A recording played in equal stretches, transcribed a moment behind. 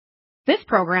This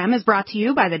program is brought to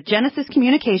you by the Genesis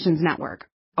Communications Network,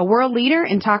 a world leader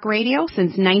in talk radio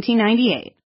since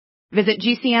 1998. Visit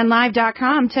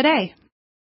GCNlive.com today.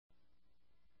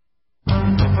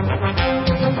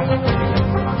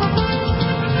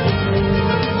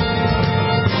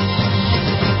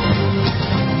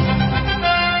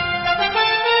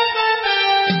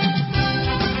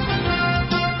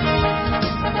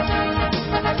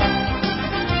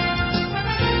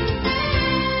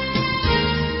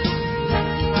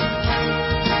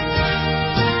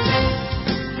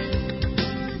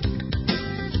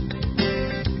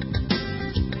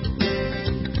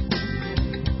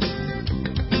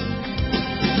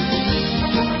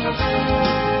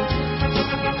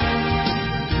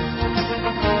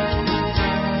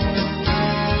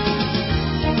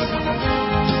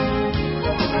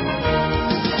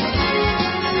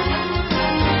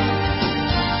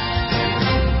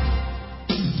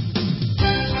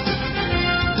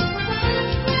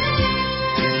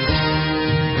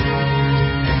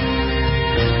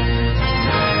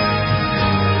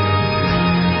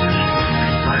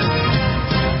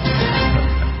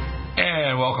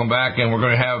 Back, and we're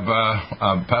going to have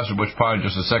Pastor Butch Pod in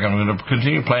just a second. I'm going to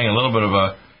continue playing a little bit of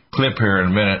a clip here in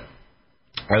a minute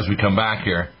as we come back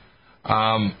here.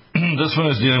 This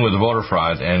one is dealing with the voter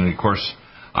fraud, and of course,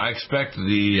 I expect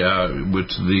the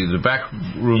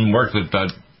backroom work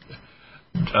that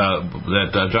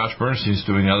Josh Bernstein's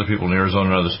doing, and other people in Arizona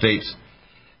and other states,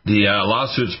 the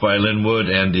lawsuits by Lynn Wood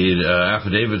and the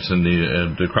affidavits and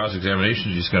the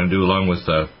cross-examinations he's going to do, along with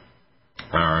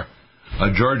our a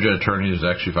Georgia attorney is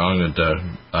actually found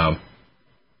that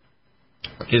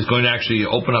is going to actually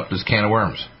open up this can of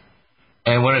worms.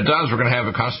 And when it does, we're going to have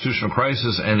a constitutional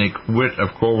crisis and a quit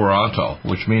of quo warranto,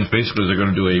 which means basically they're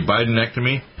going to do a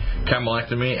Bidenectomy,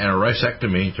 Kamalectomy, and a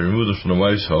Ricectomy to remove them from the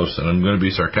White House. And I'm going to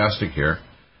be sarcastic here.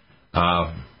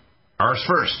 Ours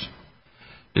first.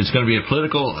 It's going to be a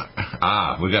political...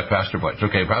 we got Pastor Butch.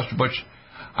 Okay, Pastor Butch,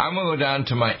 I'm going to go down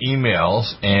to my emails,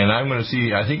 and I'm going to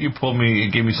see, I think you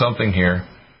gave me something here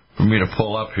for me to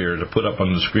pull up here, to put up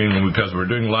on the screen, because we're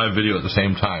doing live video at the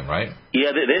same time, right?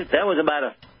 Yeah, that was about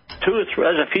a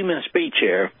few minute speech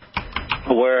here,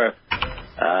 where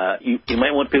you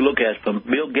might want to look at from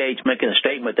Bill Gates making a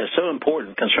statement that's so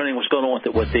important concerning what's going on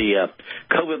with the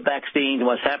COVID vaccines and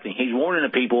what's happening. He's warning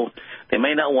the people they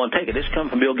may not want to take it. This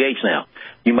comes from Bill Gates now.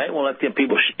 You might want to let the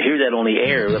people hear that on the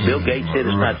air, that Bill Gates said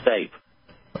it's not safe.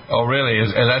 Oh, really?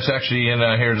 And that's actually in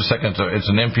here in a second. So it's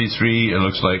an MP3. It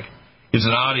looks like it's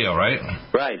an audio, right?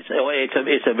 Right. It's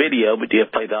a video, but you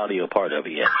have to play the audio part of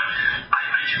it yet.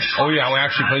 Oh, yeah. We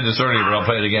actually played this earlier, but I'll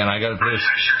play it again. I got to play this.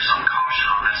 I share some caution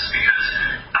on this because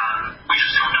we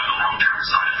just don't know the long-term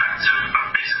side effects of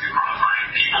basically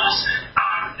modifying people's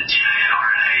DNA and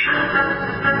RNA.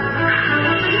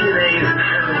 DNA is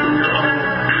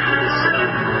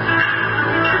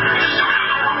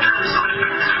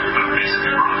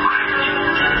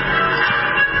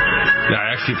Yeah,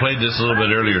 I actually played this a little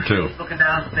bit earlier, too. Facebook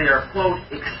announced they are, quote,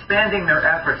 expanding their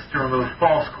efforts to remove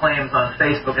false claims on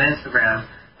Facebook and Instagram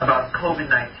about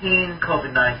COVID-19,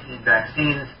 COVID-19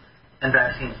 vaccines, and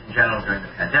vaccines in general during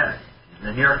the pandemic.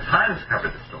 The New York Times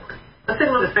covered the story. Let's take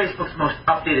a look at Facebook's most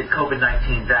updated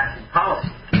COVID-19 vaccine policy.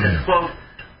 It says, quote,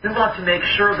 we want to make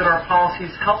sure that our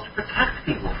policies help to protect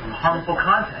people from harmful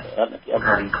content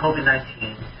regarding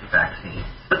COVID-19 and vaccines.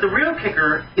 But the real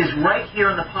kicker is right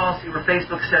here in the policy where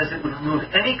Facebook says it would remove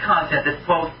any content that,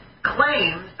 quote,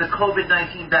 claims the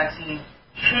COVID-19 vaccine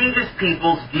changes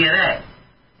people's DNA.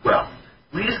 Well,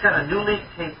 we just got a new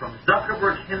leaked tape from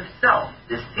Zuckerberg himself,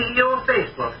 the CEO of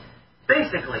Facebook,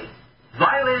 basically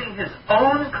violating his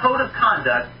own code of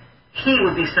conduct. He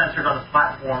would be censored on the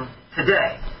platform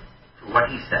today for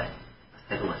what he said. Let's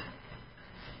take a listen.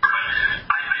 I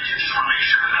just want to make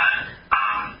sure that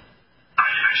I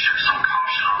share some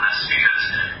caution on this because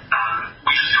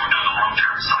we just don't know the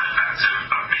long-term side effects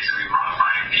of basically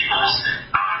modifying people's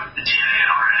DNA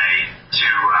and RNA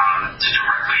to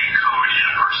directly encode in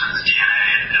a person's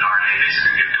DNA and RNA,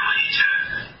 basically the ability to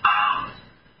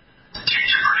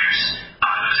produce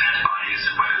those antibodies,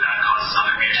 and whether that causes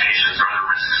other mutations or other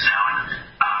risks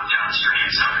downstream.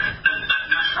 So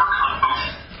there's work on both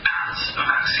paths of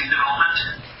vaccine development.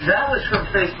 That was from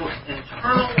Facebook's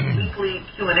internal weekly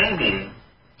Q&A meeting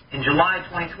in July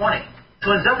 2020. So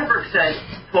when Zuckerberg said,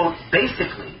 quote,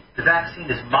 basically, the vaccine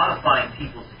is modifying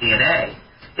people's DNA,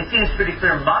 it seems pretty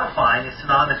clear modifying is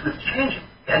synonymous with changing.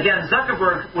 Again,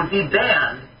 Zuckerberg would be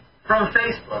banned from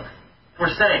Facebook for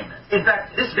saying this. In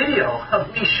fact, this video of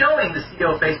me showing the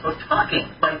CEO of Facebook talking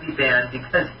might be banned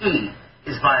because he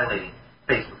is violating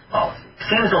Facebook's policy.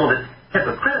 Seems a little bit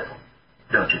hypocritical,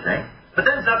 don't you think? But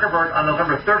then Zuckerberg, on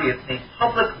November 30th, in a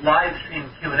public live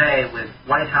stream Q&A with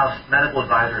White House medical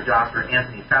advisor Dr.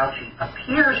 Anthony Fauci,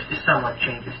 appears to somewhat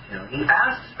change his tune. He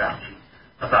asks Fauci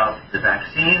about the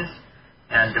vaccines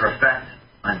and their effect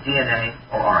on DNA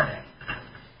or RNA.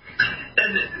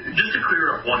 And just to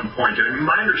clear up one point,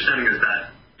 my understanding is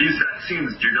that these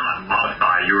vaccines do not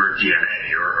modify your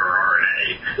DNA or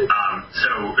RNA.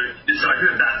 So I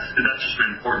think that's just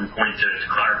an important point to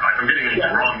clarify. If I'm getting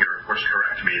anything wrong here, of course,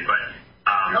 correct me. But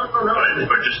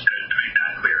but just to make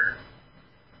that clear.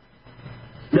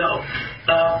 No.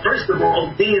 First of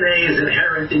all, DNA is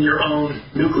inherent in your own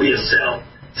nucleus cell.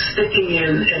 Sticking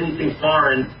in anything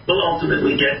foreign will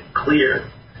ultimately get clear.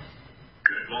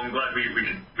 Good. Well, I'm glad we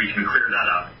can clear that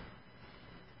up.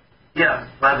 Yeah,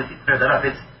 glad we can clear that up.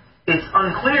 It's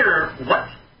unclear what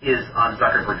is on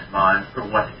Zuckerberg's mind or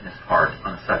what's in his heart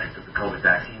on the subject of the COVID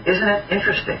vaccine. Isn't it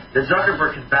interesting that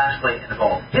Zuckerberg can vacillate and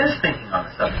evolve his thinking on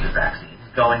the subject of vaccines,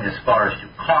 going as far as to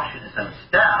caution his own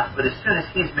staff, but as soon as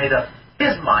he's made up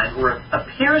his mind, or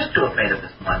appears to have made up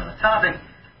his mind on the topic,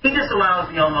 he disallows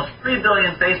the almost 3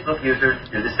 billion Facebook users to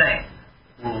do the same.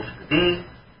 Rules for thee,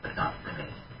 but not for me.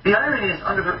 The irony is,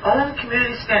 under their own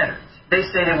community standards, they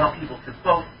say they want people to,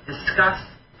 quote, discuss,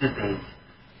 debate,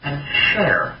 and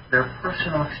share their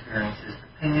personal experiences,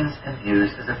 opinions, and views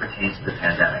as it pertains to the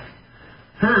pandemic.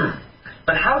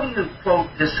 But how do you, quote,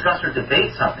 discuss or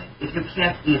debate something if you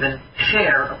can't even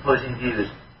share opposing views,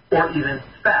 or even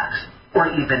facts, or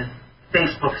even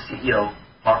Facebook CEO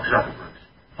Mark Zuckerberg's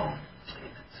own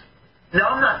statements?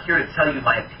 Now, I'm not here to tell you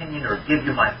my opinion or give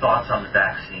you my thoughts on the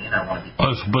vaccine. I want to be...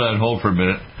 Let's put that on hold for a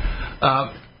minute.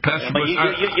 Pastor But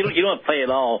you don't play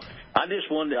it all. I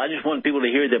just want people to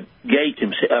hear that Gates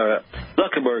and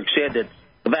Zuckerberg said that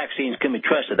the vaccines can be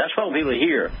trusted. That's what people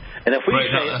hear. And if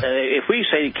we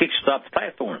say it kicks off the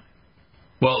platform.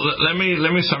 Well, let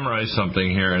me summarize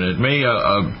something here, and it may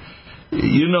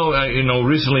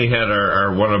recently had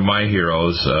our one of my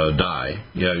heroes die.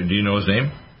 Yeah, do you know his name?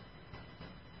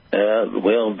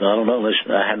 Well, I don't know.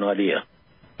 Listen, I have no idea.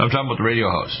 I'm talking about the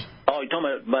radio host. Oh, you're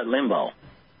talking about Limbaugh.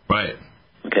 Right.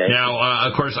 Okay. Now,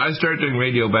 of course, I started doing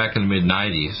radio back in the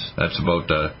mid-'90s. That's about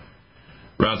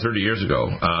around 30 years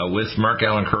ago, with Mark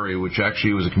Allen Curry, which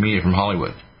actually was a comedian from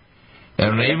Hollywood.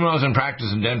 And even when I was in practice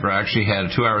in Denver, I actually had a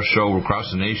 2-hour show across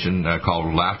the nation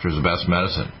called Laughter is the Best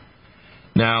Medicine.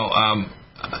 Now, I'm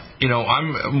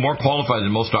more qualified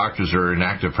than most doctors are in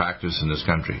active practice in this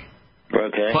country.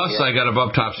 Okay. Plus, I got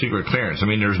above top secret clearance. I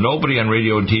mean, there's nobody on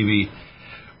radio and TV.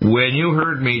 When you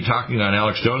heard me talking on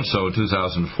Alex Jones' show in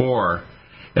 2004,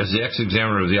 as the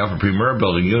ex-examiner of the Alpha Premier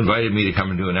building, you invited me to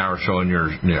come and do an hour show on your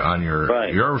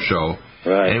show.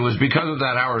 Right. And it was because of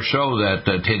that hour show that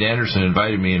Ted Anderson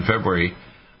invited me in February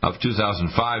of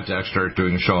 2005 to actually start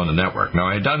doing a show on the network.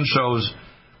 Now, I had done shows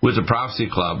with the Prophecy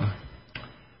Club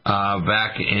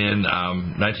back in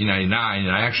 1999,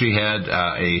 and I actually had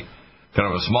a kind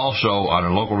of a small show on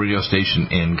a local radio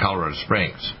station in Colorado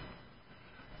Springs.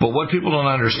 But what people don't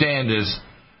understand is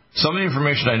some of the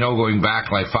information I know going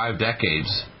back like 5 decades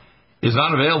is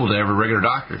not available to every regular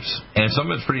doctors. And some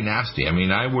of it's pretty nasty. I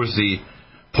mean, I was the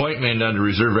point man under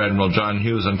Reserve Admiral John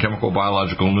Hughes on chemical,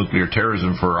 biological, nuclear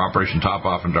terrorism for Operation Top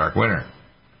Off and Dark Winter.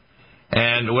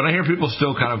 And when I hear people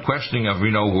still kind of questioning of,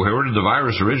 where did the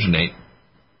virus originate,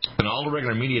 and all the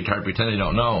regular media try to pretend they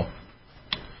don't know,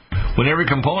 when every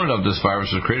component of this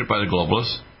virus was created by the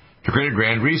globalists to create a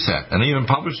grand reset, and they even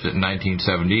published it in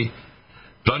 1970.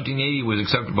 1980 was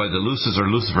accepted by the Lucis or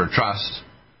Lucifer Trust,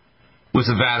 with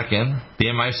the Vatican, the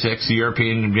MI6, the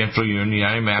European Industrial Union, the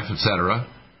IMF, etc.,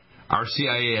 our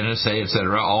CIA, NSA,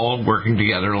 etc., all working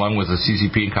together along with the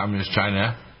CCP and Communist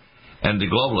China and the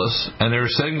globalists, and they were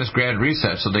setting this grand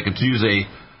reset so they could use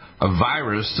a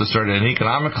virus to start an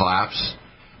economic collapse,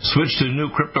 switch to a new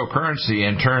cryptocurrency,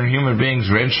 and turn human beings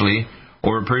eventually,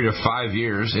 over a period of 5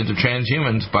 years, into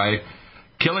transhumans by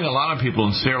killing a lot of people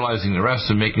and sterilizing the rest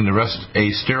and making the rest a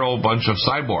sterile bunch of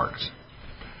cyborgs.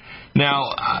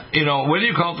 Now, whether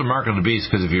you call it the mark of the beast,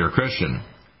 because if you're a Christian,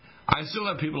 I still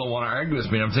have people who want to argue with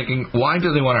me, and I'm thinking, why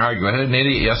do they want to argue? I had an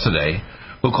idiot yesterday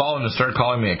who called in and started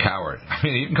calling me a coward. I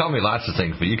mean, you can call me lots of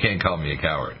things, but you can't call me a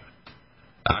coward.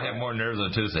 I have more nerves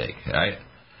than a toothache, right?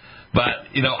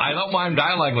 But, I don't mind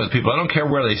dialoguing with people. I don't care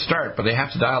where they start, but they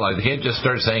have to dialogue. They can't just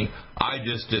start saying, I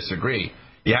just disagree.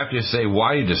 You have to say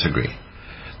why you disagree.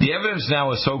 The evidence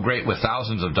now is so great with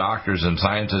thousands of doctors and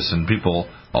scientists and people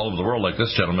all over the world like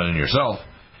this gentleman and yourself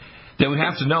that we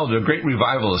have to know the great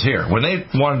revival is here. When they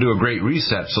want to do a great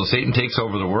reset so Satan takes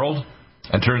over the world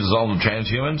and turns us all into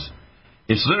transhumans,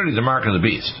 it's literally the mark of the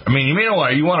beast. I mean, you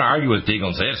want to argue with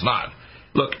Deagle and say it's not.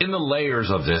 Look, in the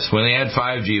layers of this, when they add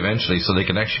 5G eventually so they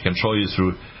can actually control you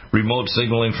through remote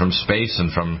signaling from space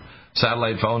and from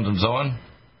satellite phones and so on?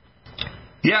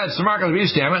 Yeah, it's the mark of the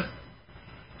beast, damn it.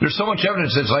 There's so much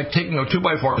evidence. It's like taking a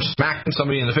 2x4 and smacking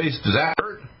somebody in the face. Does that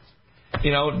hurt?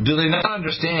 Do they not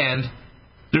understand?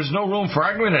 There's no room for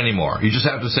argument anymore. You just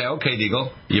have to say, okay,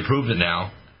 Deagle, you proved it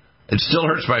now. It still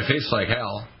hurts my face like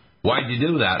hell. Why'd you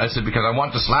do that? I said, because I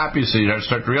want to slap you so you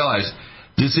start to realize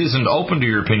this isn't open to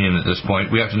your opinion at this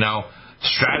point. We have to now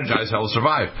strategize how we'll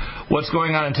survive. What's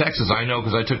going on in Texas? I know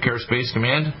because I took care of Space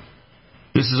Command.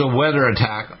 This is a weather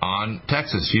attack on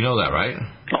Texas. You know that, right?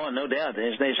 Oh, no doubt.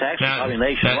 It's actually probably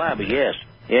nationwide, but yes.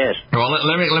 Well,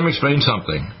 let me explain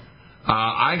something.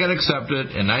 I got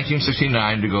accepted in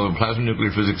 1969 to go to plasma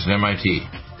nuclear physics at MIT.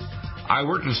 I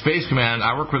worked in Space Command.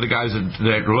 I worked with the guys that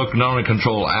not only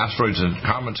control asteroids and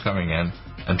comets coming in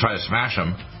and try to smash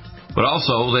them, but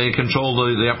also they control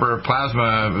the upper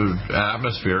plasma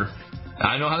atmosphere.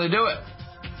 I know how they do it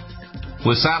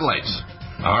with satellites.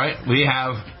 All right, we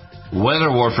have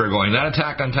weather warfare going. That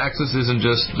attack on Texas isn't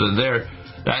just there.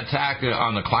 That attack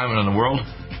on the climate in the world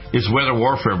is weather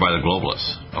warfare by the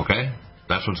globalists. Okay,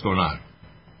 that's what's going on.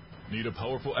 Need a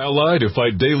powerful ally to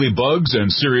fight daily bugs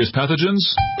and serious pathogens?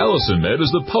 Allison Med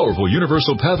is the powerful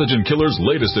universal pathogen killer's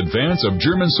latest advance of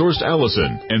German-sourced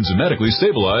allicin, enzymatically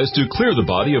stabilized to clear the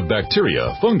body of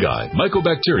bacteria, fungi,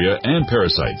 mycobacteria, and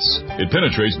parasites. It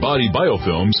penetrates body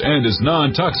biofilms and is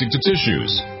non-toxic to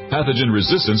tissues. Pathogen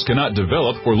resistance cannot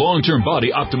develop for long-term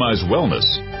body-optimized wellness.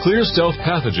 Clear stealth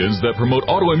pathogens that promote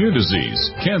autoimmune disease,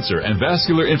 cancer, and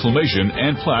vascular inflammation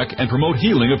and plaque and promote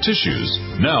healing of tissues.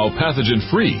 Now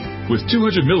pathogen-free. With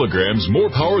 200 milligrams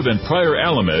more power than prior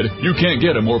Alamed, you can't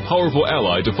get a more powerful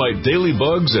ally to fight daily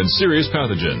bugs and serious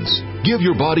pathogens. Give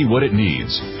your body what it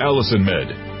needs. Allison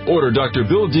Med. Order Dr.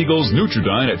 Bill Deagle's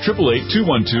Nutridyne at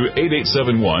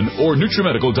 888-212-8871 or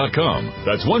NutriMedical.com.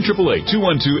 That's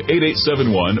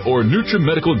 1-888-212-8871 or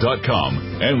NutriMedical.com.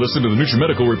 And listen to the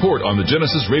NutriMedical Report on the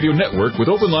Genesis Radio Network with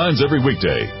open lines every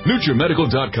weekday.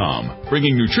 NutriMedical.com,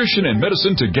 bringing nutrition and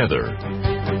medicine together.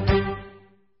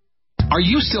 Are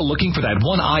you still looking for that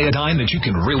one iodine that you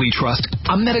can really trust?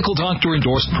 A medical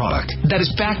doctor-endorsed product that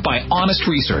is backed by honest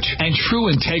research and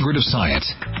true integrative science?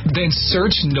 Then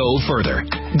search no further.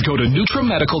 Go to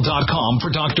NutriMedical.com for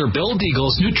Dr. Bill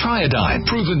Deagle's NutriIodine,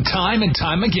 proven time and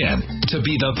time again to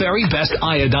be the very best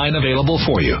iodine available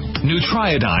for you.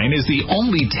 NutriIodine is the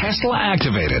only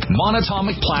Tesla-activated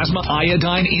monatomic plasma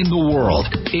iodine in the world.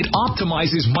 It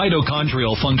optimizes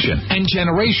mitochondrial function and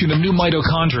generation of new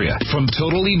mitochondria from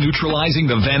totally neutralizing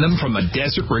the venom from a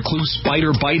desert recluse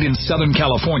spider bite in Southern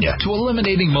California to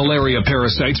eliminating malaria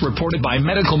parasites reported by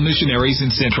medical missionaries in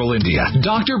Central India.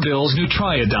 Dr. Bill's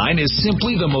NutriIodine is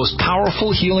simply the most powerful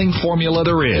healing formula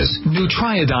there is.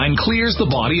 NutriIodine clears the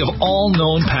body of all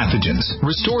known pathogens,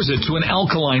 restores it to an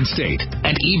alkaline state,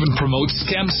 and even promotes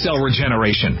stem cell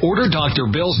regeneration. Order Dr.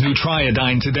 Bill's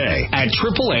NutriIodine today at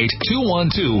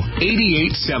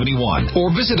 888-212-8871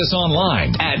 or visit us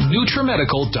online at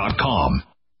NutriMedical.com.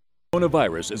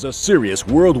 Coronavirus is a serious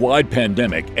worldwide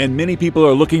pandemic, and many people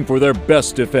are looking for their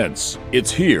best defense.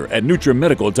 It's here at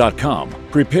NutriMedical.com.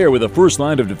 Prepare with a first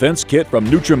line of defense kit from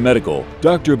NutriMedical.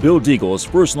 Dr. Bill Deagle's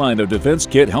first line of defense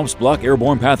kit helps block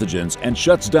airborne pathogens and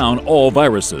shuts down all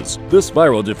viruses. This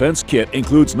viral defense kit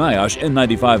includes NIOSH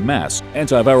N95 mask,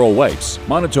 antiviral wipes,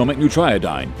 monatomic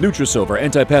NutriIodine, NutriSilver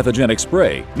antipathogenic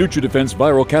spray, NutriDefense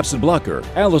viral capsid blocker,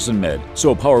 Allison Med,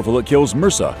 so powerful it kills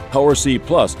MRSA, Power C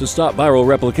Plus to stop viral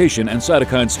replication and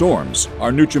cytokine storms.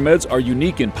 Our NutriMeds are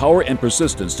unique in power and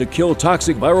persistence to kill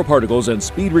toxic viral particles and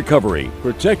speed recovery.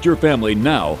 Protect your family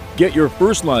now. Get your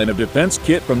first line of defense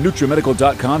kit from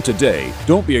NutriMedical.com today.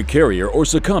 Don't be a carrier or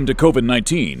succumb to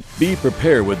COVID-19. Be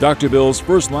prepared with Dr. Bill's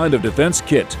first line of defense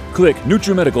kit. Click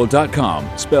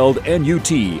NutriMedical.com, spelled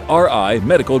N-U-T-R-I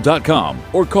Medical.com,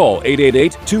 or call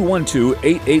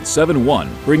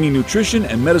 888-212-8871, bringing nutrition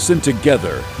and medicine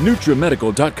together.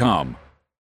 NutriMedical.com.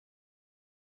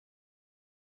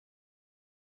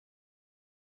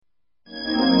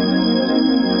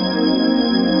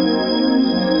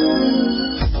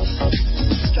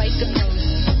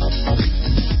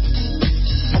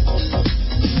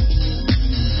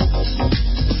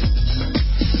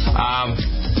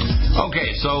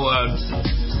 So,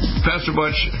 Pastor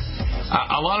Butch,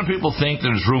 a lot of people think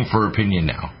there's room for opinion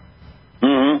now.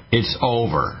 Mm-hmm. It's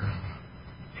over.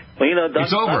 Well,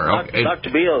 it's over.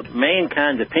 Dr. Bill,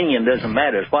 mankind's opinion doesn't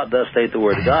matter. It's what does state the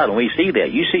Word of God, and we see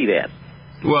that. You see that.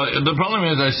 Well, the problem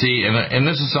is I see, and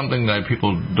this is something that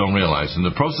people don't realize, in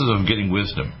the process of getting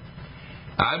wisdom,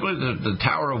 I believe that the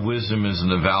Tower of Wisdom is in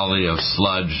the valley of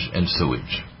sludge and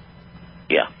sewage.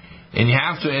 Yeah. And you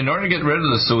have to, in order to get rid of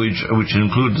the sewage, which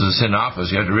includes the sin office,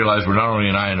 you have to realize we're not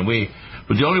only an I and a we,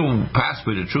 But the only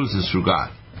pathway to truth is through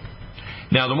God.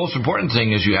 Now, the most important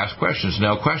thing is you ask questions.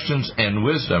 Now, questions and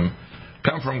wisdom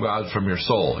come from God, from your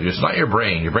soul. It's not your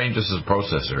brain. Your brain just is a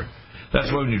processor. That's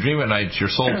why when you dream at night, it's your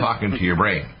soul talking to your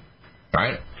brain.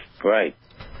 Right? Right.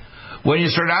 When you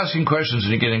start asking questions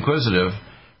and you get inquisitive,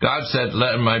 God said,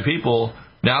 let my people,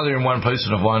 now they're in one place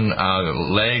and of one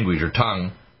language or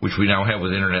tongue, which we now have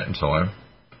with internet and so on.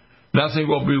 Nothing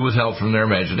will be withheld from their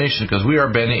imagination, because we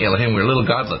are Beni Elohim. We're little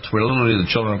godlets. We're literally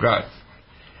the children of God.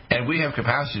 And we have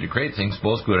capacity to create things,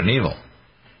 both good and evil.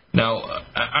 Now,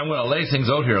 I'm going to lay things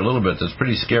out here a little bit that's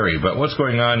pretty scary, but what's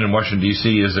going on in Washington, D.C.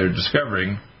 is they're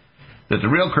discovering that the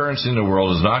real currency in the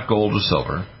world is not gold or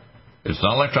silver. It's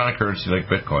not electronic currency like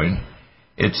Bitcoin.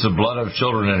 It's the blood of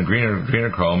children and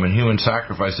greener chrome and human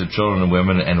sacrifice of children and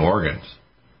women and organs.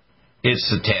 It's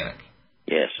satanic.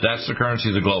 Yes. That's the currency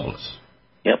of the globalists.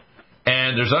 Yep.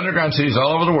 And there's underground cities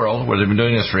all over the world where they've been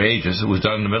doing this for ages. It was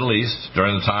done in the Middle East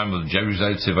during the time of the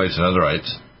Jebusites, Hivites, and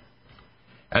Otherites.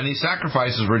 And these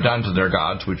sacrifices were done to their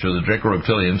gods, which are the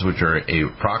Draco-Reptilians, which are a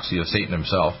proxy of Satan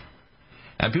himself.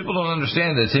 And people don't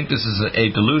understand. They think this is a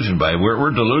delusion.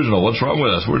 We're delusional. What's wrong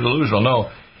with us? We're delusional.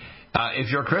 No. If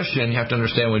you're a Christian, you have to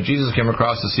understand when Jesus came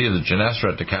across the Sea of the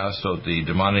Gennesaret to cast out the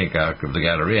demonic of the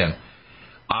Gadarene,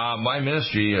 my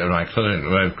ministry, my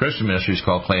Christian ministry is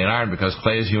called Clay and Iron, because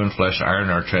clay is human flesh, iron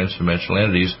are transdimensional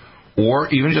entities, or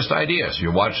even just ideas.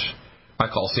 You watch, I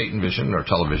call Satan vision or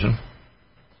television.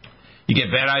 You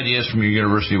get bad ideas from your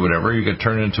university or whatever. You get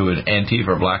turned into an Antifa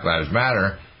or Black Lives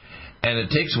Matter, and it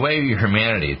takes away your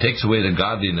humanity. It takes away the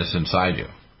godliness inside you.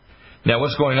 Now,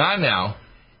 what's going on now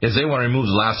is they want to remove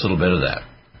the last little bit of that.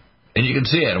 And you can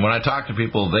see it. And when I talk to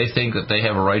people, they think that they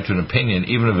have a right to an opinion,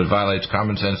 even if it violates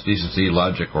common sense, decency,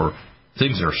 logic, or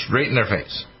things that are straight in their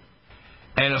face.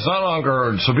 And it's not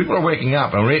longer... So people are waking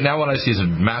up. And right now what I see is a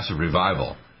massive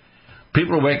revival.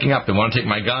 People are waking up. They want to take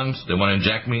my guns. They want to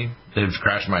inject me. They've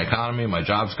crashed my economy. My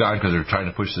job's gone because they're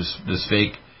trying to push this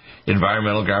fake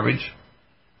environmental garbage.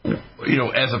 You know,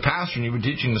 as a pastor, and you've been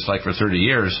teaching this like for 30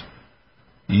 years...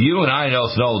 You and I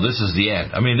know this is the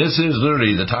end. I mean, this is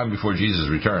literally the time before Jesus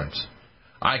returns.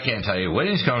 I can't tell you when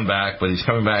he's coming back, but he's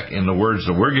coming back in the words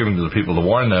that we're giving to the people to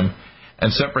warn them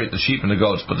and separate the sheep and the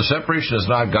goats. But the separation is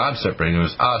not God separating.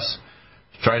 It was us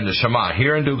trying to Shema,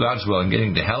 hear and do God's will, and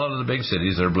getting the hell out of the big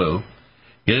cities that are blue,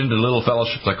 get into little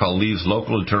fellowships I call leaves,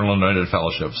 local eternal anointed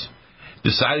fellowships,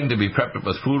 deciding to be prepped up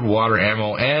with food, water,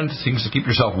 ammo, and things to keep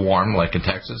yourself warm, like in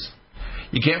Texas.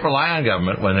 You can't rely on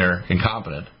government when they're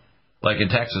incompetent. Like in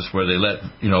Texas, where they let,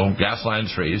 gas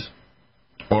lines freeze,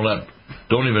 or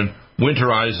don't even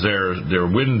winterize their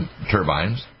wind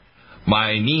turbines.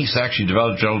 My niece actually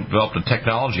developed a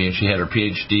technology, and she had her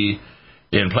PhD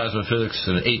in plasma physics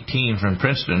at 18 from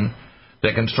Princeton,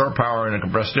 that can store power in a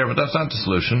compressed air, but that's not the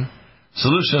solution.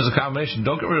 Solution is a combination.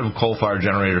 Don't get rid of coal-fired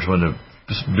generators when the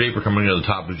vapor coming out of the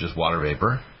top is just water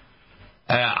vapor.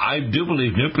 I do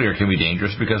believe nuclear can be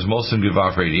dangerous because most of them give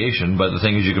off radiation, but the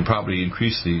thing is you could probably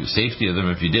increase the safety of them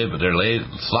if you did, but they're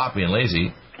sloppy and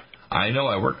lazy. I know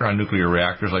I worked on nuclear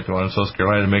reactors like the one in South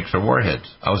Carolina that makes their warheads.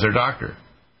 I was their doctor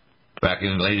back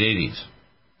in the late 80s.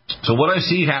 So what I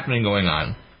see happening going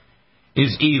on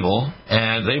is evil,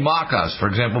 and they mock us. For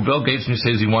example, Bill Gates, when he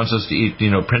says he wants us to eat,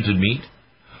 printed meat,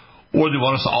 or they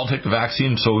want us to all take the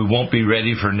vaccine so we won't be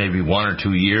ready for maybe 1 or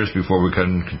 2 years before we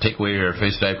can take away our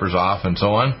face diapers off and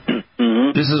so on.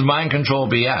 Mm-hmm. This is mind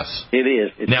control BS. It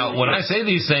is. Now, when I say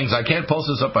these things, I can't post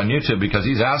this up on YouTube because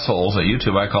these assholes at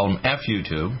YouTube, I call them F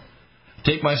YouTube,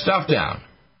 take my stuff down.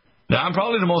 Now, I'm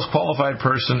probably the most qualified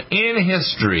person in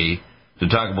history to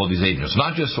talk about these agents,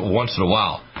 not just once in a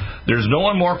while. There's no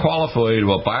one more qualified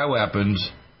about bioweapons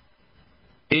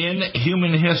in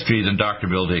human history than Dr.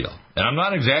 Bill Deagle. And I'm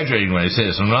not exaggerating when I say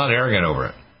this. I'm not arrogant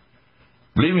over it.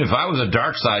 Believe me, if I was a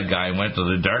dark side guy and went to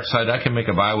the dark side, I can make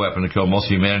a bioweapon to kill most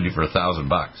of humanity for $1,000.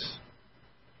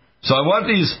 So I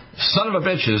want these son of a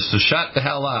bitches to shut the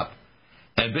hell up.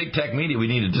 And big tech media,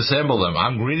 we need to disassemble them.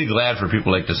 I'm really glad for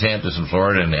people like DeSantis in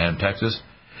Florida and Texas.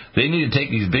 They need to take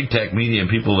these big tech media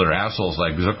and people that are assholes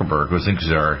like Zuckerberg, who thinks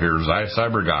they're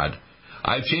cyber god.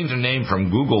 I've changed the name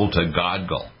from Google to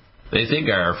Godgle. They think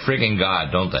are a frigging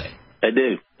god, don't they? They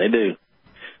do.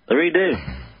 They really do.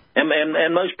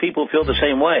 And most people feel the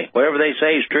same way. Whatever they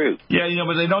say is true. Yeah,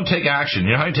 but they don't take action.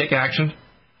 You know how you take action?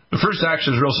 The first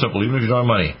action is real simple, even if you don't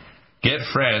have money. Get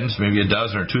friends, maybe a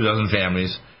dozen or 2 dozen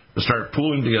families, to start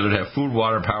pooling together to have food,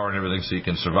 water, power, and everything so you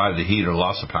can survive the heat or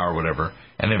loss of power or whatever,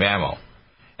 and have ammo.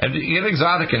 And get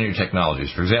exotic in your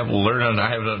technologies. For example,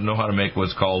 I know how to make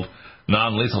what's called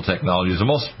non-lethal technologies. The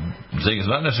most thing is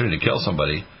not necessarily to kill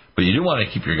somebody, but you do want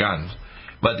to keep your guns.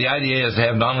 But the idea is to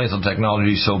have non-lethal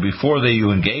technology so before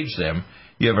you engage them,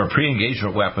 you have a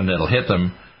pre-engagement weapon that'll hit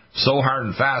them so hard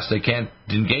and fast they can't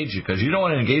engage you. Because you don't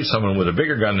want to engage someone with a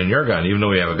bigger gun than your gun, even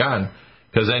though you have a gun,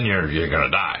 because then you're going to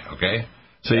die, okay?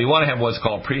 So you want to have what's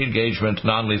called pre-engagement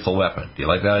non-lethal weapon. Do you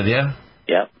like that idea?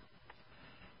 Yep.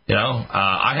 You know,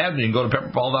 I have them. You can go to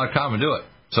pepperball.com and do it.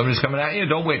 Somebody's coming at you,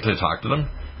 don't wait till you talk to them.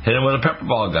 Hit them with a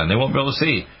pepperball gun. They won't be able to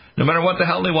see. No matter what the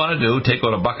hell they want to do, take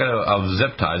out a bucket of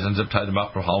zip ties and zip tie them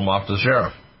up or haul them off to the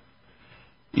sheriff.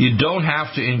 You don't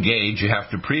have to engage. You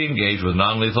have to pre-engage with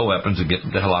non-lethal weapons and get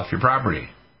them the hell off your property.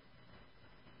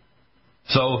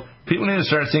 So people need to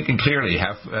start thinking clearly.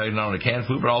 Have not only canned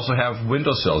food, but also have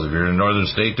windowsills if you're in a northern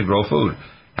state to grow food.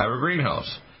 Have a greenhouse.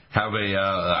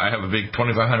 I have a big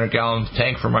 2,500-gallon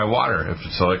tank for my water,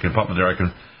 so I can pump it there.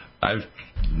 I've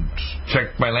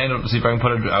checked my land out to see if I can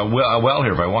put a well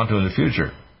here if I want to in the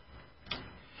future.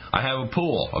 I have a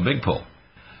pool, a big pool.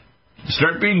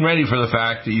 Start being ready for the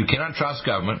fact that you cannot trust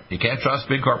government, you can't trust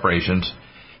big corporations,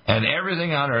 and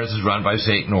everything on earth is run by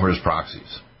Satan or his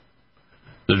proxies.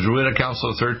 The Druidic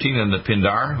Council of 13 and the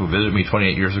Pindar, who visited me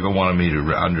 28 years ago, wanted me to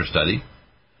understudy.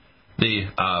 The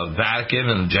Vatican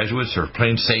and the Jesuits are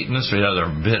plain Satanists right out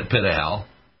of their pit of hell.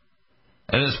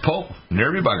 And this Pope,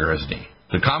 nervy bugger, isn't he?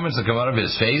 The comments that come out of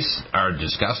his face are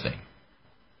disgusting.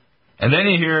 And then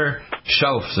you hear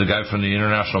Schauf, the guy from the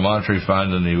International Monetary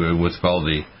Fund and what's called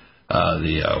the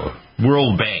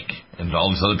World Bank, and all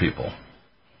these other people.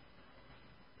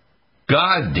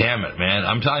 God damn it, man.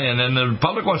 I'm telling you, and then the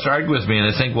public wants to argue with me,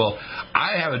 and they think, well,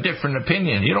 I have a different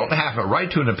opinion. You don't have a right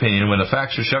to an opinion when the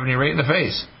facts are shoving you right in the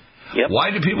face. Yep.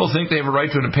 Why do people think they have a right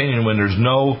to an opinion when there's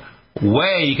no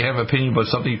way you can have an opinion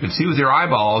about something you can see with your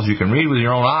eyeballs, you can read with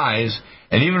your own eyes,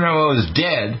 and even though it was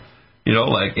dead,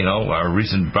 our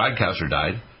recent broadcaster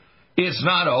died, it's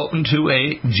not open to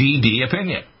a GD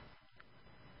opinion.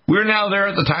 We're now there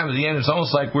at the time of the end. It's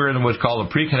almost like we're in what's called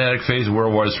the pre-kinetic phase of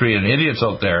World War III, and idiots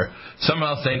out there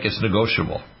somehow think it's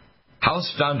negotiable. How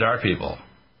stunned are people?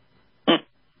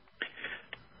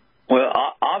 Well,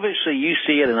 obviously you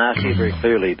see it, and I see it very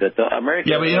clearly that the American.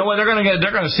 Yeah, but you know what? They're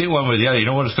going to see one with the other. You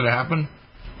know what's going to happen?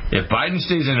 If Biden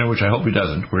stays in there, which I hope he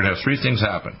doesn't, we're going to have three things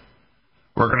happen.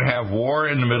 We're going to have war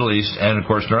in the Middle East, and of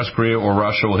course North Korea or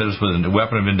Russia will hit us with a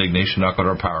weapon of indignation, knock out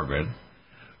our power grid.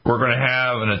 We're going to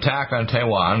have an attack on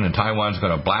Taiwan, and Taiwan's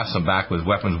going to blast them back with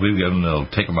weapons we've given them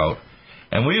that'll take them out.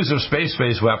 And we use their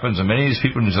space-based weapons, and many of these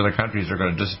people in these other countries are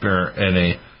going to disappear in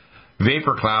a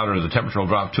vapor cloud, or the temperature will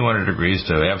drop 200 degrees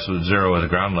to absolute zero at the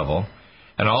ground level.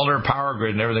 And all their power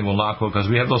grid and everything will knock out because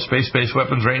we have those space-based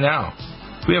weapons right now.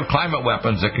 We have climate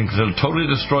weapons that can totally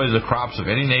destroy the crops of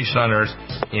any nation on Earth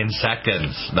in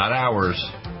seconds, not hours.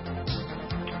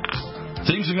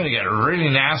 Things are going to get really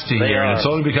nasty here, and it's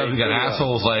only because we got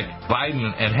assholes like Biden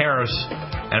and Harris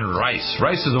and Rice.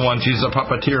 Rice is the one, she's a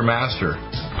puppeteer master,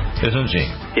 isn't she?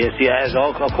 Yes, he has.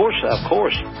 Of course.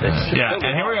 Yeah,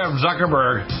 and here we have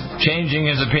Zuckerberg changing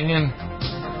his opinion.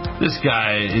 This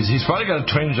guy, he's probably got a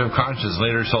twinge of conscience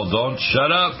later, so don't shut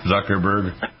up,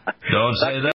 Zuckerberg. Don't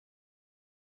say that.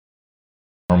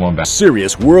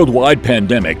 Serious worldwide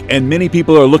pandemic, and many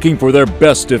people are looking for their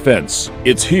best defense.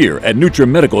 It's here at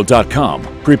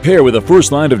NutriMedical.com. Prepare with a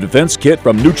first line of defense kit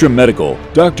from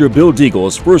NutriMedical. Dr. Bill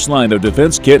Deagle's first line of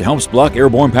defense kit helps block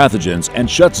airborne pathogens and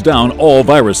shuts down all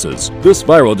viruses. This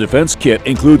viral defense kit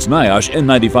includes NIOSH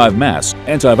N95 mask,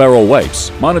 antiviral wipes,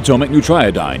 monatomic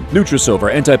Nutriodine,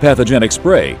 Nutrisilver antipathogenic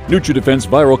spray, NutriDefense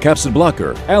viral capsid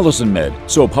blocker, Allison Med,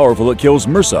 so powerful it kills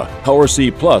MRSA, Power C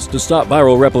Plus to stop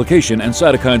viral replication and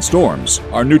cytokine storms.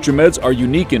 Our NutriMeds are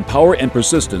unique in power and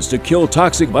persistence to kill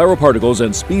toxic viral particles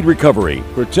and speed recovery.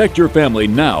 Protect your family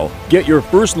now. Get your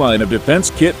first line of defense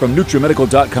kit from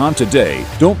NutriMedical.com today.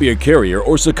 Don't be a carrier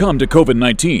or succumb to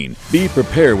COVID-19. Be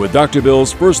prepared with Dr.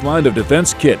 Bill's first line of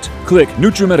defense kit. Click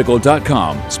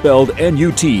NutriMedical.com, spelled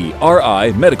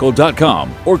NUTRI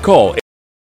medical.com, or call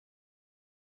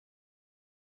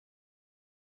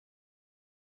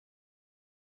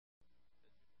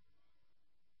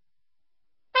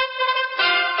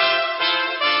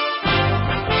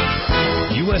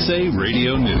USA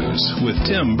Radio News with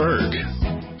Tim Berg.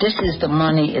 This is the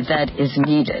money that is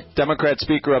needed. Democrat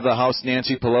Speaker of the House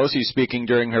Nancy Pelosi speaking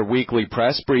during her weekly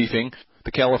press briefing.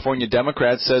 The California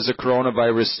Democrat says a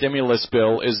coronavirus stimulus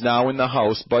bill is now in the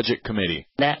House Budget Committee.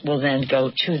 That will then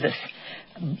go to the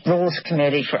Rules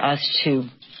Committee for us to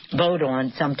vote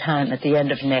on sometime at the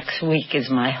end of next week is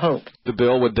my hope. The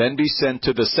bill would then be sent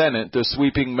to the Senate. The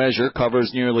sweeping measure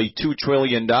covers nearly $2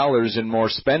 trillion in more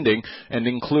spending and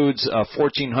includes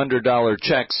 $1,400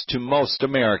 checks to most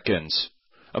Americans.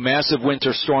 A massive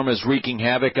winter storm is wreaking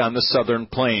havoc on the southern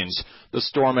plains. The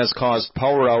storm has caused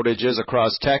power outages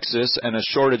across Texas and a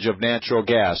shortage of natural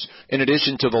gas. In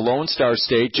addition to the Lone Star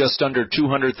State, just under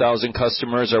 200,000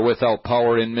 customers are without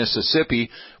power in Mississippi.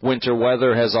 Winter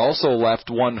weather has also left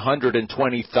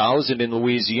 120,000 in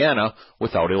Louisiana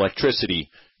without electricity.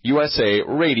 USA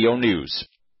Radio News.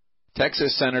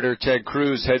 Texas Senator Ted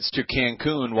Cruz heads to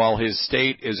Cancun while his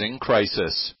state is in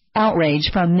crisis.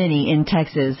 Outrage from many in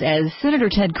Texas as Senator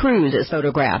Ted Cruz is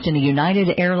photographed in a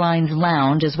United Airlines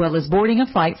lounge as well as boarding a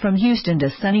flight from Houston to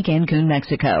sunny Cancun,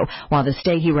 Mexico. While the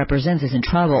state he represents is in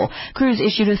trouble, Cruz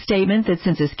issued a statement that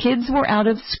since his kids were out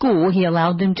of school, he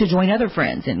allowed them to join other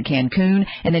friends in Cancun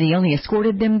and that he only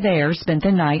escorted them there, spent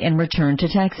the night, and returned to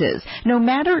Texas. No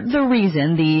matter the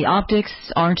reason, the optics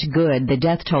aren't good. The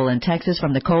death toll in Texas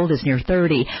from the cold is near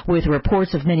 30, with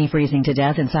reports of many freezing to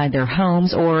death inside their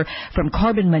homes or from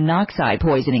carbon monoxide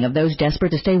poisoning of those desperate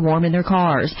to stay warm in their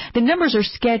cars. The numbers are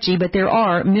sketchy, but there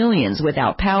are millions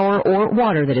without power or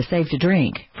water that is safe to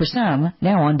drink. For some,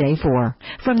 now on day 4.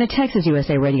 From the Texas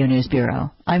USA Radio News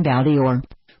Bureau, I'm Val Dior.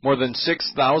 More than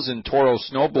 6,000 Toro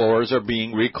snowblowers are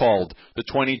being recalled. The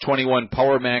 2021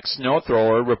 Power Max snow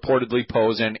thrower reportedly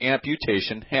pose an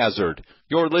amputation hazard.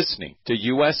 You're listening to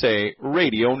USA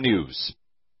Radio News.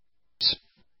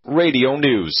 Radio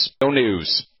News.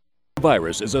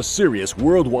 Virus is a serious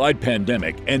worldwide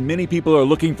pandemic, and many people are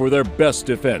looking for their best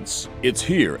defense. It's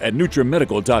here at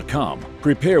NutriMedical.com.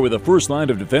 Prepare with a first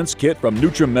line of defense kit from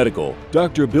NutriMedical.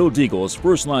 Dr. Bill Deagle's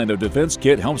first line of defense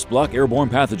kit helps block airborne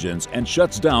pathogens and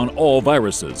shuts down all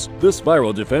viruses. This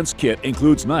viral defense kit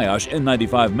includes NIOSH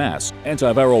N95 mask,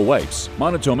 antiviral wipes,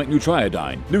 monatomic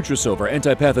Nutriodine, Nutrisilver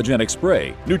antipathogenic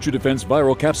spray, NutriDefense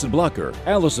viral capsid blocker,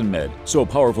 Allison Med, so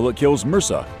powerful it kills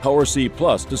MRSA, Power C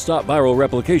Plus to stop viral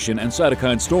replication and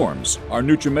cytokine storms. Our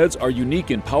NutriMeds are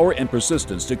unique in power and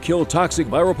persistence to kill toxic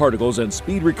viral particles and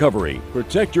speed recovery.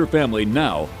 Protect your family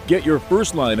now. Get your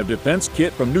first line of defense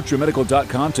kit from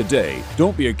NutriMedical.com today.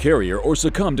 Don't be a carrier or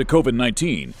succumb to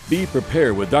COVID-19. Be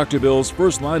prepared with Dr. Bill's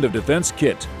first line of defense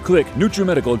kit. Click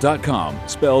NutriMedical.com,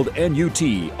 spelled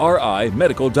N-U-T-R-I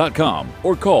medical.com,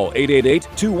 or call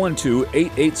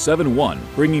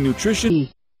 888-212-8871. Bringing nutrition.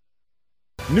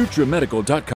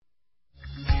 NutriMedical.com.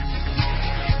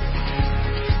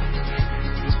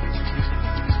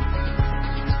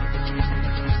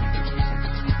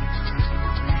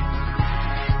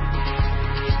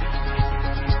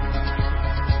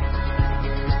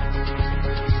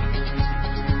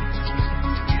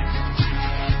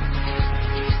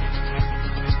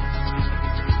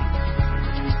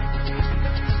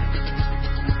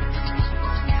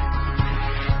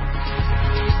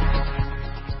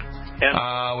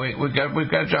 We've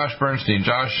got Josh Bernstein.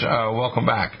 Josh, welcome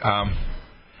back.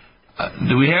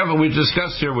 We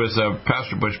discussed here with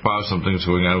Pastor Butch Bob some things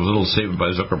going on. There was a little statement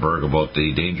by Zuckerberg about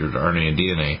the danger to RNA and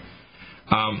DNA.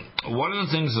 One of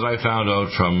the things that I found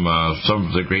out from some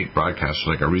of the great broadcasters,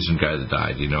 like a recent guy that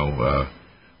died,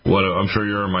 I'm sure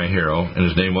you're my hero, and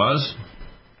his name was?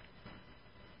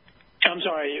 I'm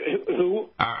sorry, who?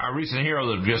 A recent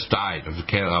hero that just died of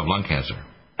lung cancer.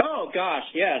 Oh, gosh,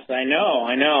 yes, I know.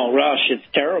 Rush, it's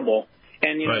terrible.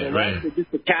 And, the left are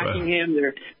just attacking him.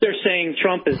 They're saying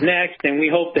Trump is next, and we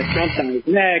hope that Trump is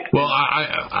next. Well,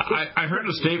 I heard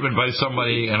a statement by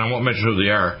somebody, and I won't mention who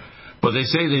they are, but they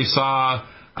say they saw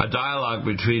a dialogue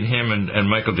between him and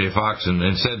Michael J. Fox and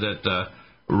said that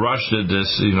Rush did this,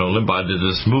 Limbaugh did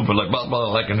this movement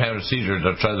like and had a seizure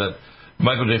to try that.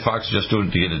 Michael J. Fox is just doing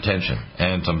it to get attention.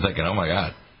 And so I'm thinking, oh, my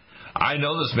God. I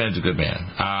know this man's a good man.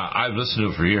 I've listened to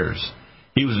him for years.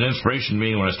 He was an inspiration to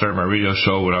me when I started my radio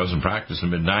show when I was in practice in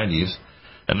the mid-'90s.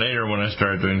 And later when I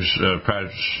started doing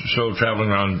show traveling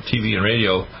around TV and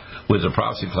radio with the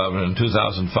Prophecy Club, and in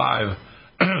 2005,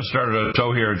 started a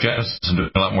show here at Genesis and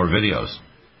doing a lot more videos.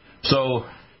 So,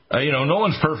 no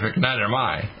one's perfect, neither am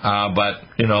I. But,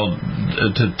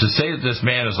 to say that this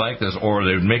man is like this or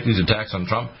they would make these attacks on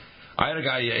Trump, I had a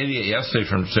guy yesterday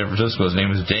from San Francisco, his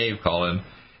name is Dave, call in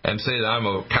and say that I'm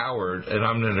a coward and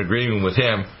I'm in agreement with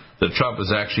him that Trump is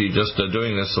actually just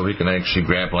doing this so he can actually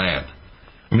grab land.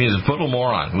 I mean, he's a total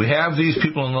moron. We have these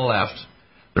people on the left.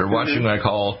 They're watching what I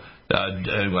call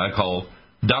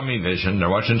dummy vision. They're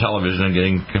watching television and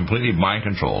getting completely mind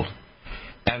controlled.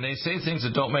 And they say things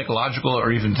that don't make logical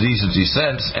or even decency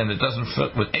sense, and it doesn't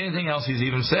fit with anything else he's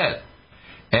even said.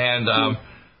 And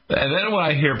then when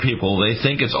I hear people, they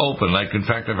think it's open. Like, in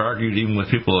fact, I've argued even with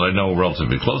people that I know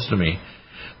relatively close to me.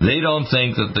 They don't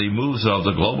think that the moves of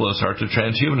the globalists are to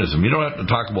transhumanism. You don't have to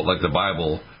talk about, like, the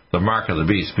Bible, the mark of the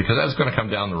beast, because that's going to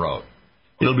come down the road.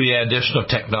 It'll be an addition of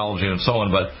technology and so on.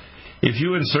 But if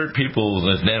you insert people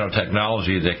with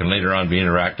nanotechnology that can later on be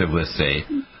interactive with, say,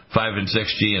 5 and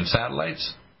 6G and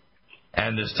satellites,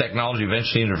 and this technology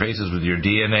eventually interfaces with your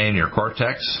DNA and your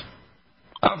cortex,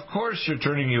 of course you're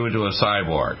turning you into a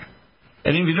cyborg.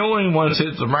 And if you don't even want to sit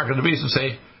at the mark of the beast and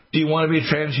say, do you want to be a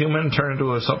transhuman and turn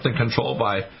into something controlled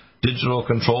by digital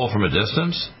control from a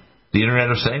distance, the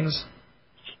Internet of Things?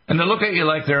 And they look at you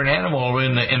like they're an animal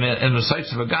in the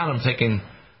sights of a gun. I'm thinking,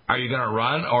 are you going to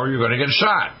run or you're going to get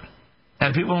shot?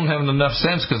 And people don't have enough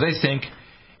sense because they think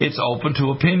it's open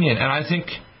to opinion. And I think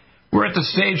we're at the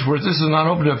stage where this is not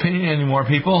open to opinion anymore,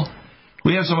 people.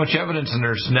 We have so much evidence, and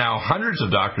there's now hundreds of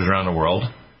doctors around the world.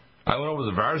 I went over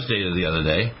the virus data the other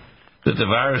day, that the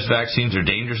virus vaccines are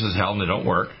dangerous as hell and they don't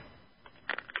work.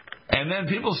 And then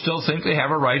people still think they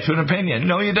have a right to an opinion.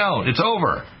 No, you don't. It's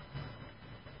over.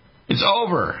 It's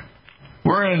over.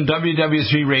 We're in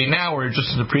WW3 right now. We're just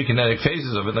in the pre-kinetic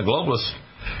phases of it. The globalists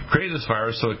created this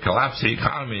virus so it collapsed the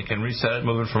economy. It can reset it,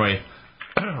 moving from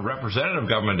a representative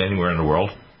government anywhere in the world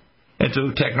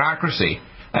into technocracy.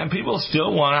 And people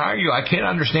still want to argue. I can't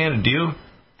understand it. Do you?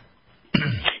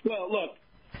 Well, look,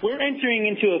 we're entering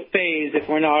into a phase, if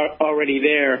we're not already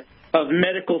there, of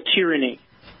medical tyranny.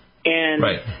 And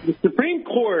the Supreme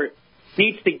Court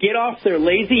needs to get off their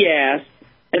lazy ass,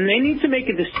 and they need to make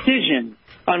a decision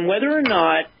on whether or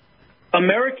not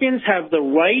Americans have the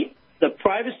right, the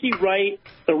privacy right,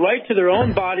 the right to their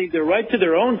own body, the right to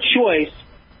their own choice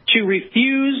to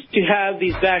refuse to have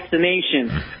these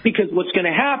vaccinations. Because what's going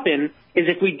to happen is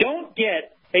if we don't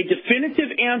get a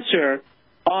definitive answer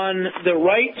on the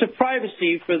right to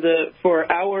privacy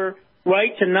for our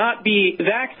right to not be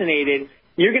vaccinated,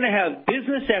 you're going to have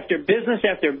business after business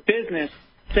after business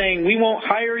saying, we won't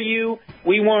hire you,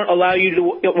 we won't allow you to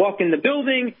walk in the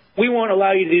building, we won't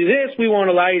allow you to do this, we won't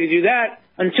allow you to do that,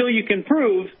 until you can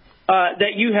prove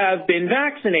that you have been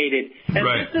vaccinated. And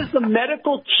this is the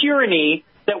medical tyranny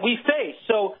that we face.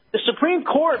 So the Supreme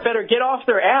Court better get off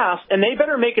their ass, and they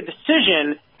better make a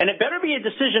decision, and it better be a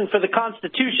decision for the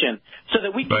Constitution, so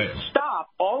that we can stop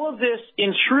all of this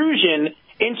intrusion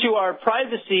into our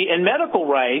privacy and medical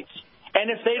rights.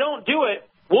 And if they don't do it,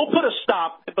 we'll put a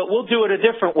stop, but we'll do it a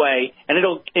different way, and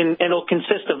it'll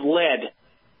consist of lead.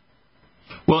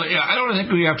 Well, yeah, I don't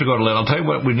think we have to go to lead. I'll tell you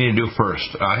what we need to do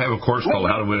first. I have a course called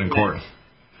How to Win in Court.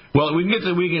 Well,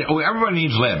 everybody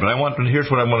needs lead, but here's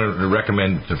what I want to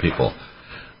recommend to people.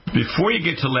 Before you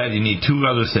get to lead, you need two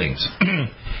other things.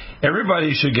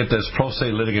 Everybody should get this pro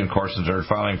se litigant course and start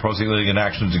filing pro se litigant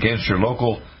actions against your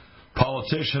local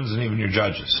politicians and even your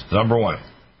judges. Number one.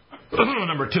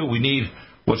 Number two, we need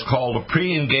what's called a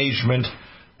pre-engagement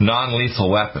non-lethal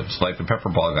weapons, like the pepper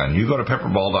ball gun. You go to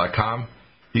pepperball.com,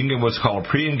 you can get what's called a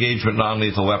pre-engagement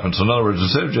non-lethal weapon. So in other words,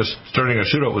 instead of just starting a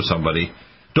shootout with somebody,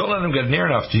 don't let them get near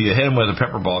enough to you hit them with a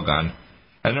pepper ball gun,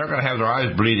 and they're going to have their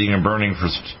eyes bleeding and burning for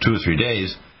 2 or 3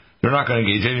 days. They're not going to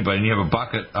engage anybody. And you have a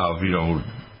bucket of,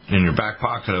 in your back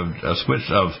pocket of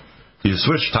these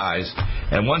switch ties,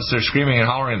 and once they're screaming and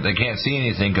hollering, they can't see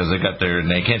anything because they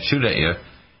can't shoot at you.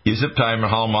 You zip tie them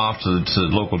and haul them off to the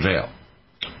local jail.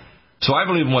 So I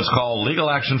believe in what's called legal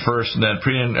action first, and then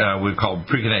we call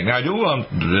pre-kinetic. Now I do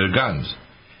the guns,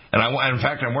 and in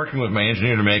fact I'm working with my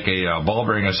engineer to make a ball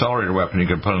bearing accelerator weapon you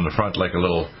can put on the front, like a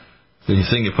little thing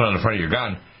you put on the front of your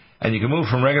gun, and you can move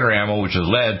from regular ammo, which is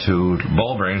lead, to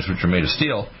ball bearings, which are made of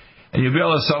steel, and you'll be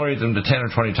able to accelerate them to 10 or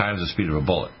 20 times the speed of a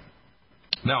bullet.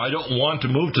 Now I don't want to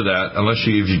move to that unless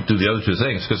you do the other two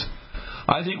things, because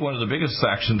I think one of the biggest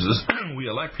actions is we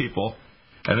elect people,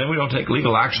 and then we don't take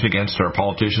legal action against our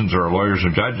politicians or our lawyers or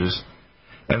judges,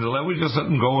 and we just let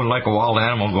them go and like a wild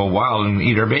animal go wild and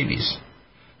eat our babies.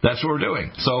 That's what we're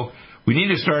doing. So we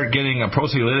need to start getting a pro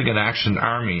se litigant action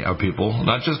army of people,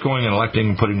 not just going and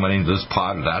electing and putting money into this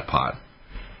pot or that pot.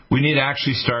 We need to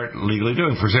actually start legally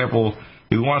doing. For example,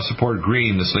 if we want to support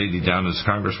Green, this lady down, this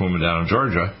congresswoman down in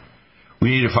Georgia, we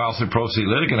need to file some pro se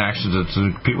litigant actions against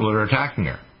the people that are attacking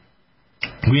her.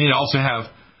 We need to also have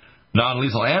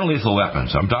non-lethal and lethal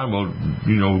weapons. I'm talking about,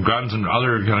 guns and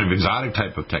other kind of exotic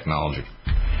type of technology.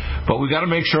 But we've got to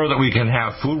make sure that we can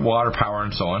have food, water, power,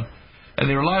 and so on. And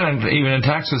they relied on, even in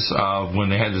Texas, when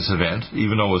they had this event,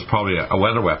 even though it was probably a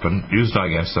weather weapon used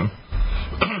against them,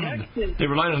 they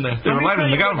relied on the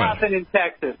government. What happened in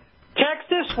Texas?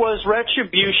 Texas was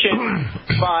retribution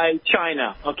by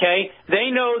China, okay?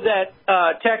 They know that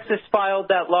Texas filed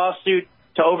that lawsuit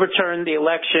to overturn the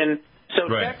election. So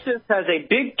Texas has a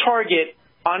big target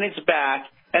on its back,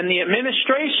 and the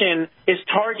administration is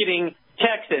targeting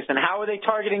Texas. And how are they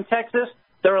targeting Texas?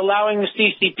 They're allowing the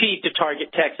CCP to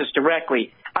target Texas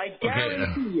directly. I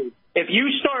guarantee you, if you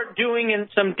start doing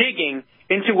some digging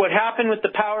into what happened with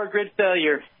the power grid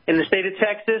failure in the state of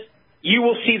Texas, you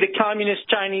will see the communist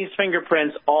Chinese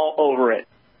fingerprints all over it.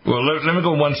 Well, let me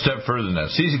go one step further than that.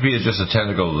 CCP is just a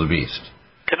tentacle of the beast.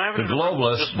 Can I have the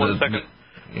globalists? Just 1 second.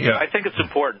 Yeah. I think it's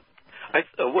important.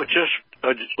 What just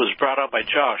was brought up by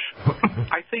Josh.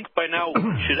 I think by now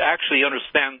we should actually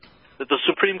understand that the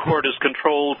Supreme Court is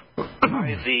controlled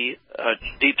by the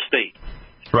deep state.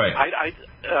 Right.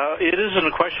 It isn't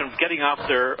a question of getting off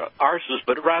their arses,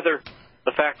 but rather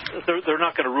the fact that they're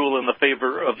not going to rule in the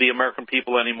favor of the American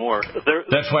people anymore.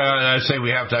 That's why I say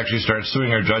we have to actually start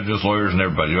suing our judges, lawyers, and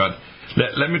everybody. But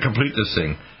let me complete this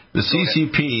thing. The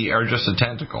CCP are just a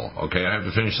tentacle. Okay, I have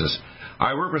to finish this.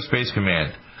 I work with Space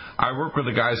Command. I work with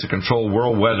the guys that control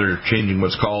world weather, changing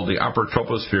what's called the upper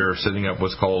troposphere, setting up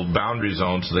what's called boundary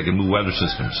zones so they can move weather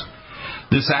systems.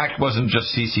 This act wasn't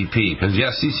just CCP, because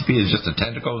yes, CCP is just a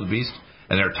tentacle of the beast,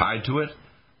 and they're tied to it.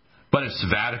 But it's the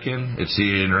Vatican, it's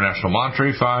the International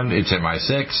Monetary Fund, it's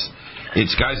MI6,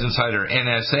 it's guys inside our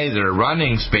NSA that are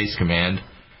running Space Command.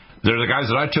 They're the guys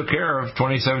that I took care of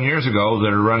 27 years ago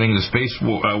that are running the space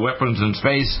weapons in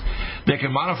space that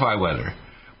can modify weather.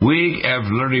 We have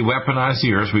literally weaponized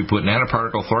the Earth. We put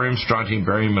nanoparticle thorium, strontium,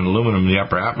 barium, and aluminum in the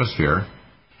upper atmosphere,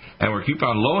 and we keep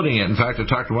on loading it. In fact, I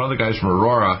talked to one of the guys from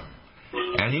Aurora,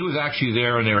 and he was actually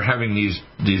there, and they were having these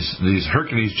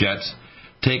Hercules jets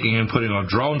taking and putting on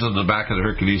drones on the back of the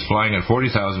Hercules, flying at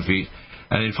 40,000 feet,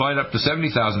 and they'd fly it up to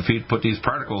 70,000 feet, put these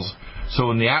particles, so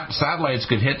when the satellites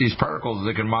could hit these particles,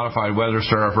 they could modify weather,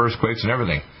 start off earthquakes and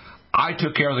everything. I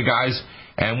took care of the guys,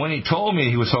 and when he told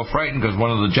me he was so frightened because one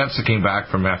of the jets that came back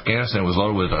from Afghanistan was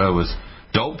loaded with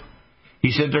dope, he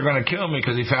said they're going to kill me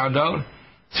because he found out.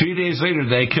 3 days later,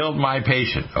 they killed my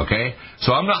patient, okay?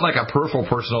 So I'm not like a peripheral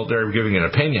person out there giving an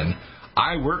opinion.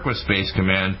 I work with Space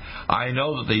Command. I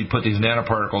know that they put these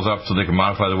nanoparticles up so they can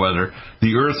modify the weather.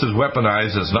 The Earth is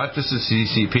weaponized. It's not just the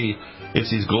CCP. It's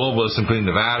these globalists, including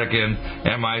the Vatican,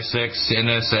 MI6,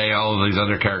 NSA, all of these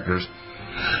other characters.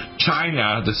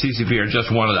 China, the CCP, are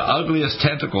just one of the ugliest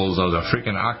tentacles of the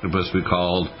freaking octopus we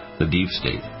call the deep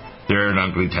state. They're an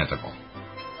ugly tentacle.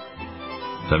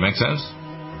 Does that make sense?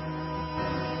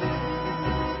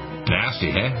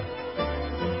 Nasty, eh?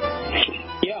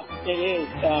 It is.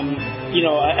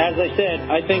 As I said,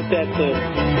 I think that the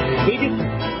biggest...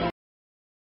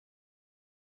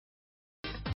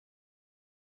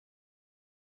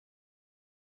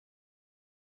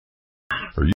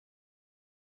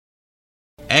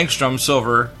 Angstrom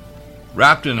silver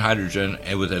wrapped in hydrogen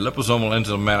and with a liposomal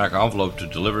enzymatic envelope to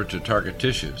deliver to target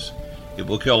tissues. It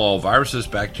will kill all viruses,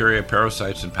 bacteria,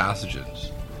 parasites, and pathogens.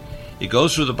 It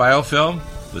goes through the biofilm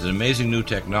with an amazing new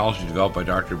technology developed by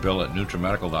Dr. Bill at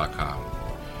NutriMedical.com.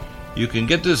 You can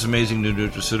get this amazing new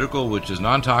nutraceutical, which is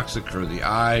non-toxic for the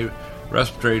eye,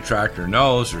 respiratory tract, or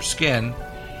nose, or skin,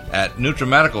 at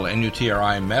NutriMedical,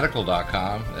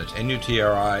 NutriMedical.com. That's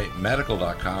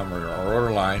NutriMedical.com, or our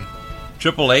order line,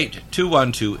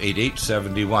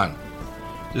 888-212-8871.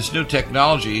 This new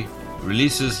technology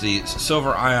releases the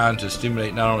silver ion to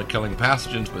stimulate not only killing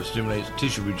pathogens, but stimulates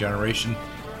tissue regeneration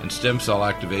and stem cell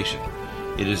activation.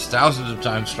 It is thousands of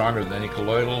times stronger than any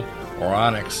colloidal or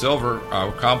onyx silver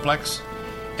complex,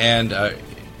 and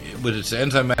with its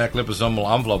enzymatic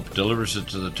liposomal envelope, delivers it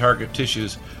to the target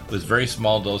tissues with very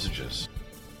small dosages.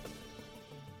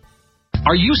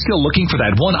 Are you still looking for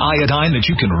that one iodine that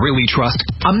you can really trust?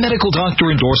 A medical doctor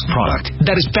endorsed product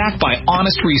that is backed by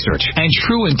honest research and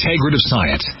true integrative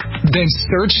science? Then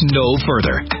search no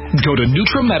further. Go to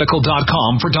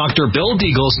NutriMedical.com for Dr. Bill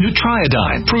Deagle's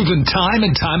Nutriodine, proven time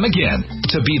and time again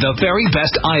to be the very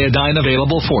best iodine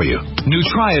available for you.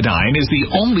 Nutriodine is the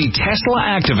only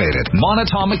Tesla-activated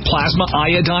monatomic plasma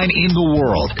iodine in the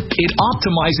world. It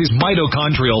optimizes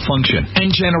mitochondrial function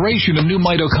and generation of new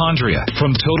mitochondria,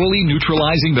 from totally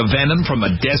neutralizing the venom from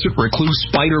a desert recluse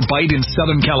spider bite in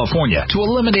Southern California to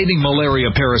eliminating malaria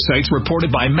parasites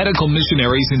reported by medical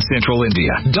missionaries in Central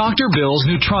India. Dr. Bill's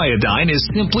Nutriodine is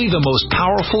simply the most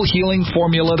powerful healing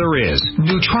formula there is.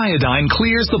 Nutriodine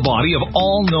clears the body of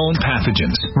all known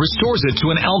pathogens, restores it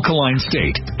to an alkaline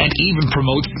state, and even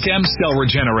promotes stem cell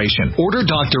regeneration. Order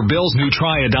Dr. Bill's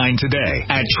Nutriodine today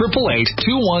at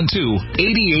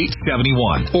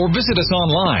 888-212-8871 or visit us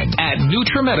online at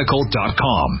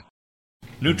NutriMedical.com.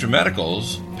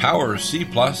 NutriMedical's Power C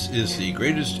Plus is the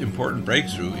greatest important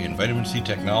breakthrough in vitamin C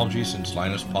technology since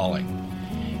Linus Pauling.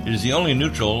 It is the only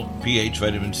neutral pH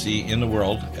vitamin C in the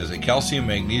world as a calcium,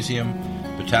 magnesium,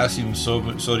 potassium,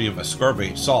 sodium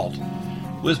ascorbate salt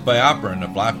with BioPerine, a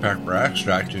black pepper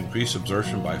extract, to increase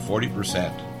absorption by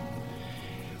 40%.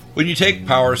 When you take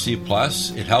Power C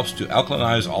Plus, it helps to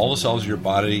alkalinize all the cells of your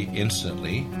body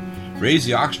instantly, raise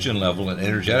the oxygen level and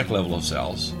energetic level of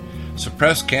cells,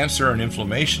 suppress cancer and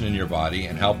inflammation in your body,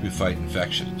 and help you fight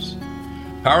infections.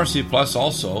 Power C Plus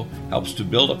also helps to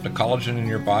build up the collagen in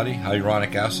your body,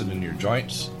 hyaluronic acid in your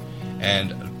joints,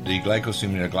 and the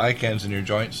glycosaminoglycans in your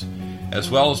joints, as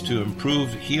well as to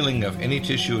improve healing of any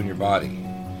tissue in your body.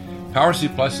 Power C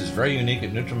Plus is very unique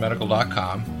at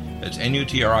NutriMedical.com. It's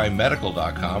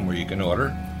NutriMedical.com where you can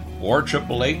order, or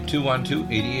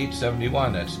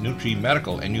 888-212-8871. That's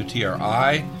NutriMedical,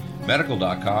 NUTRI,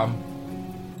 medical.com.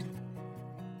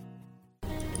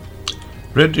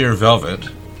 Red Deer Velvet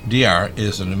DR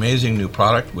is an amazing new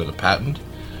product with a patent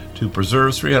to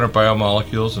preserve 300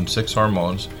 biomolecules and 6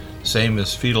 hormones, same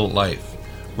as fetal life,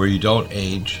 where you don't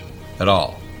age at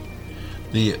all.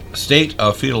 The state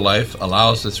of fetal life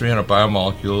allows the 300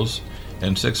 biomolecules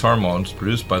and 6 hormones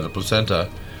produced by the placenta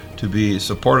to be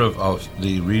supportive of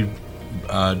the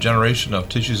regeneration of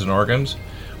tissues and organs,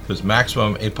 with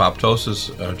maximum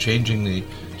apoptosis, changing the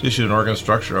tissue and organ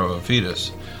structure of a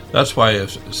fetus. That's why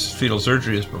if fetal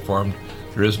surgery is performed,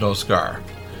 there is no scar.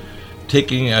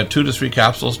 Taking 2 to 3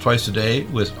 capsules twice a day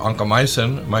with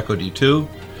oncomycin, myco-D2,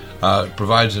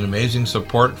 provides an amazing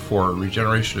support for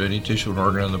regeneration of any tissue and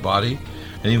organ in the body,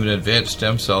 and even advanced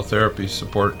stem cell therapy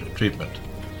support treatment.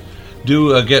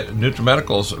 Do get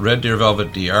NutriMedical's Red Deer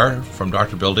Velvet DR from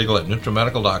Dr. Bill Deagle at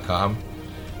NutriMedical.com,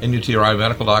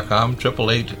 NUTRIMedical.com,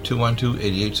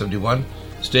 888-212-8871.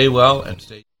 Stay well and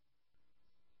stay...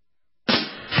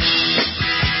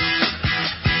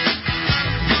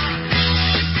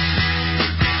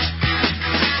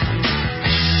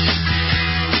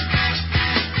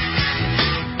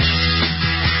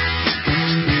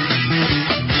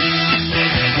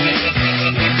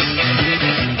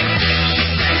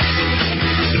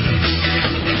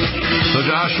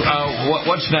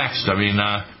 What's next? I mean,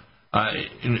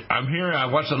 I'm here. I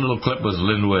watched a little clip with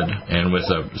Linwood and with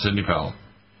Sidney Powell.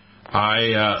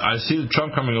 I see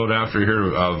Trump coming out after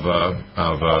here of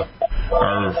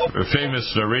our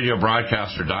famous radio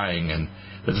broadcaster dying, and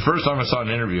it's the first time I saw an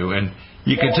interview, and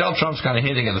you can tell Trump's kind of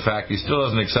hinting at the fact he still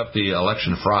doesn't accept the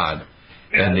election fraud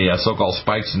and the so-called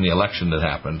spikes in the election that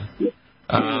happened.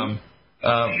 I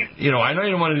know you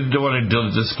don't want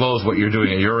to disclose what you're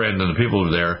doing at your end and the people who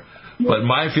are there. But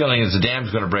my feeling is the dam's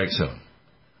going to break soon.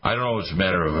 I don't know if it's a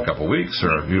matter of a couple of weeks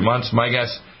or a few months. My guess,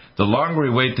 the longer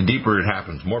we wait, the deeper it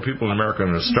happens. More people in America are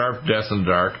going to starve to death in the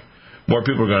dark. More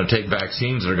people are going to take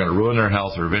vaccines that are going to ruin their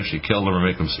health or eventually kill them or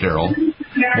make them sterile.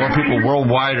 More people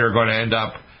worldwide are going to end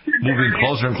up moving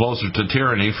closer and closer to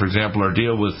tyranny. For example, our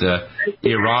deal with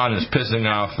Iran is pissing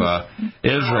off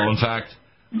Israel. In fact,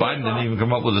 Biden didn't even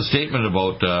come up with a statement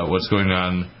about what's going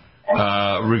on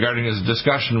regarding his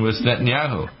discussion with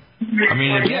Netanyahu. I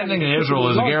mean, the ending in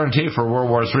Israel is a guarantee for World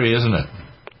War III, isn't it?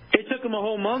 It took him a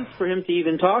whole month for him to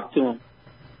even talk to him.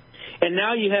 And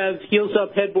now you have Heels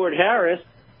Up Headboard Harris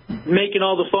making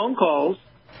all the phone calls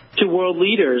to world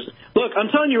leaders. Look, I'm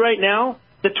telling you right now,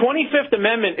 the 25th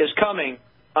Amendment is coming.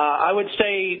 I would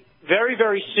say very,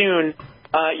 very soon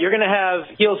you're going to have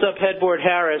Heels Up Headboard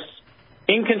Harris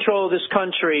in control of this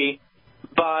country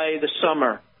by the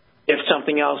summer, if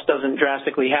something else doesn't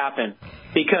drastically happen,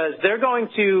 because they're going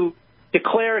to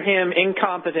declare him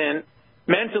incompetent,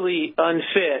 mentally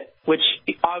unfit, which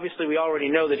obviously we already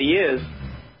know that he is,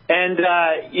 and,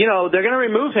 they're going to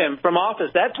remove him from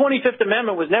office. That 25th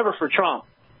Amendment was never for Trump.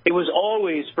 It was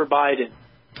always for Biden.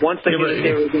 Once they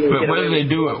whether they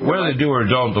do or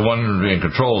don't, the one in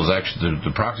control is actually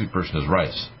the proxy person is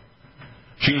Rice.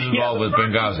 She was involved with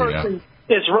Benghazi,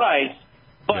 It's Rice,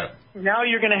 but now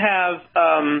you're going to have...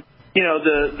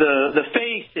 the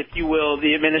face, if you will,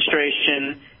 the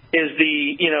administration is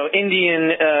the,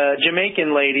 Indian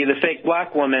Jamaican lady, the fake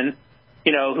black woman,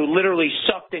 who literally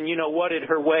sucked and whatted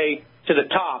her way to the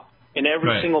top in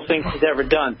every single thing she's ever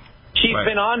done. She's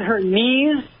been on her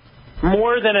knees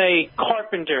more than a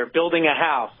carpenter building a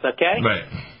house, okay? Right.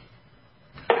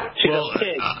 She's a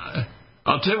pig.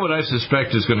 I'll tell you what I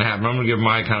suspect is going to happen. I'm going to give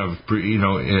my kind of,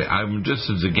 I'm just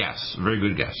as a guess, a very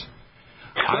good guess.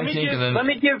 Let me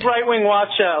give Right Wing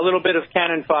Watch a little bit of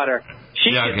cannon fodder.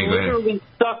 She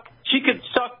could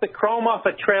suck the chrome off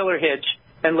a trailer hitch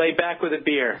and lay back with a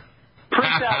beer.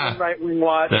 Print that one, Right Wing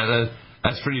Watch.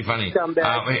 That's pretty funny.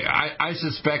 I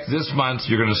suspect this month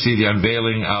you're going to see the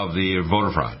unveiling of the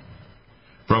voter fraud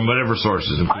from whatever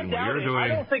sources, including what you're doing. I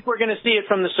don't think we're going to see it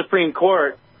from the Supreme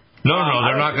Court. No,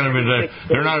 they're not going to be.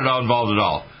 They're not at all involved at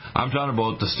all. I'm talking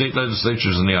about the state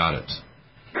legislatures and the audits.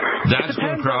 That's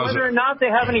going to cause whether or not they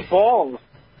have any balls,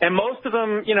 and most of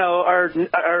them, are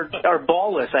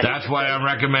ballless. That's why I'm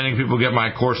recommending people get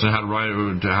my course on how to write,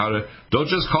 don't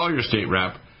just call your state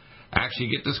rep. Actually,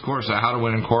 get this course on how to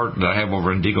win in court that I have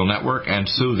over in Deagle Network and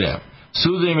sue them.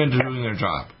 Sue them into doing their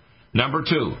job. Number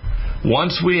two,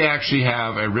 once we actually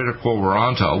have a writ of quo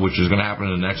warranto, which is going to happen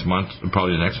in the next month,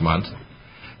 probably the next month,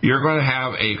 you're going to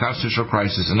have a constitutional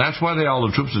crisis, and that's why all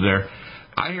the troops are there.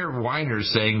 I hear whiners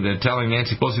telling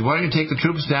Nancy Pelosi, why don't you take the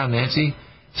troops down, Nancy?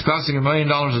 It's costing $1 million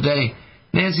a day.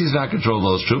 Nancy's not control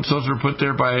those troops. Those were put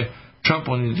there by Trump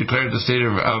when he declared the state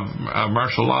of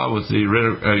martial law with the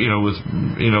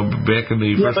back in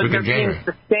the first week of January.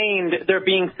 They're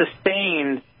being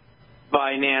sustained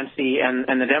by Nancy and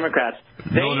the Democrats.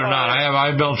 No, they're not. I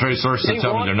have military sources that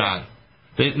tell me they're not.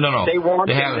 They want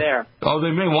them there. Oh,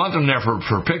 they may want them there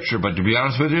for a picture, but to be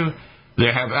honest with you,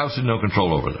 they have absolutely no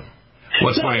control over them.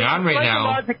 What's going on right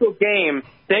now? It's a psychological game.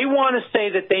 They want to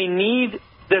say that they need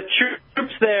the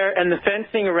troops there and the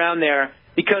fencing around there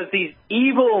because these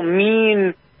evil,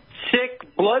 mean, sick,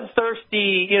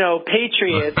 bloodthirsty,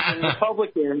 patriots and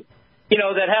Republicans,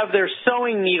 that have their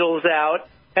sewing needles out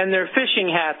and their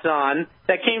fishing hats on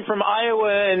that came from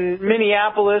Iowa and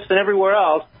Minneapolis and everywhere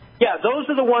else. Yeah, those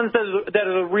are the ones that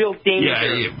are the real danger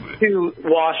to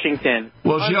Washington.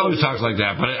 Well, she always talks like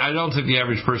that, but I don't think the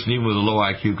average person, even with a low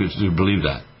IQ, could believe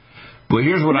that. But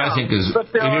here's what I think is... But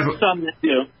there are some that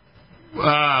do.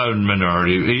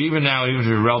 Minority. Even now, even if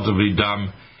you're relatively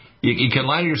dumb, you can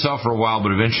lie to yourself for a while,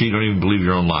 but eventually you don't even believe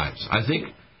your own lies. I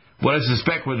think, what I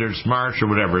suspect, whether it's March or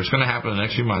whatever, it's going to happen in the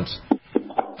next few months.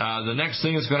 The next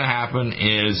thing that's going to happen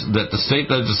is that the state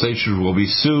legislatures will be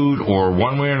sued or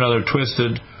one way or another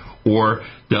twisted, or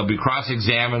they'll be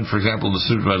cross-examined. For example, the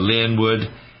suit by Linwood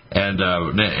and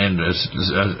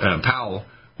Powell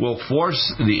will force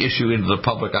the issue into the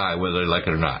public eye, whether they like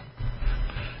it or not.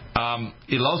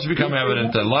 It'll also become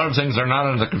evident that a lot of things are not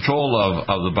under the control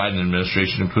of the Biden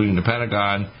administration, including the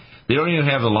Pentagon. They don't even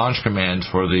have the launch commands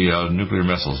for the nuclear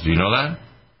missiles. Do you know that?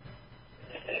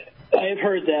 I have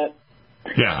heard that.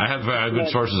 Yeah, I have good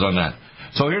sources on that.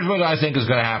 So here's what I think is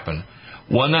going to happen.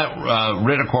 When that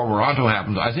writ of quo warranto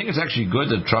happens, I think it's actually good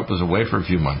that Trump is away for a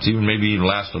few months, maybe even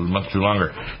last a month too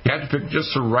longer. You have to pick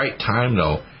just the right time,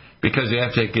 though, because you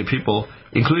have to get people,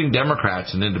 including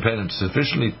Democrats and independents,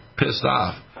 sufficiently pissed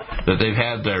off that they've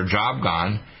had their job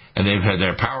gone and they've had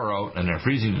their power out and they're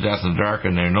freezing to death in the dark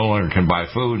and they no longer can buy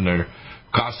food and their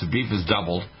cost of beef is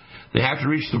doubled. They have to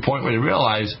reach the point where they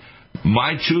realize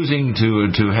my choosing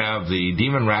to have the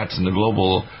demon rats and the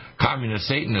global communist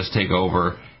Satanists take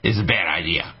over is a bad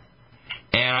idea.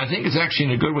 And I think it's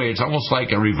actually in a good way. It's almost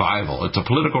like a revival. It's a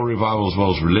political revival as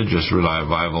well as religious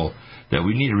revival that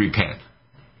we need to repent.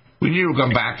 We need to come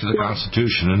back to the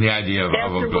Constitution and the idea of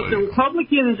after what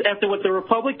the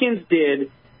Republicans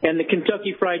did and the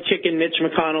Kentucky Fried Chicken Mitch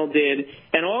McConnell did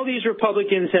and all these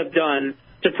Republicans have done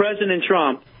to President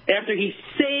Trump after he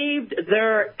saved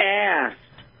their ass.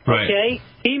 Right. Okay?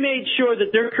 He made sure that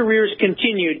their careers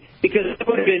continued because it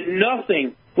would have been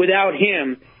nothing without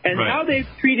him. And how they've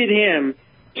treated him,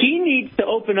 he needs to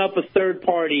open up a third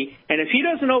party. And if he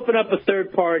doesn't open up a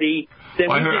third party, then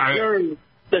we deserve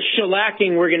the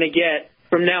shellacking we're going to get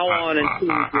from now on.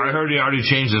 I heard he already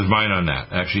changed his mind on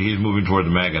that. Actually, he's moving toward the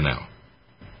MAGA now.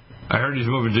 I heard he's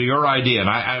moving to your idea. And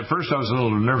at first I was a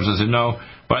little nervous. I said, no,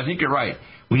 but I think you're right.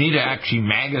 We need to actually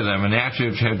MAGA them and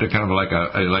actually have to kind of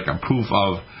like a proof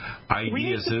of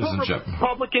idea citizenship. We need to put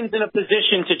Republicans in a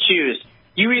position to choose.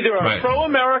 You either are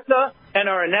pro-America and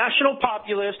are a national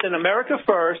populist and America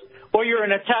first, or you're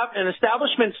an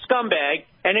establishment scumbag,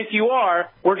 and if you are,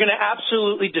 we're going to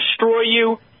absolutely destroy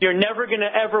you. You're never going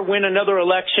to ever win another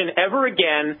election ever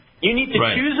again. You need to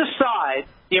choose a side.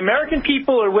 The American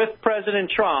people are with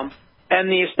President Trump, and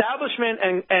the establishment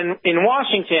and in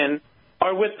Washington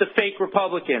are with the fake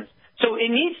Republicans. So it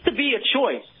needs to be a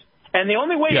choice. And the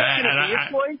only way it's going to be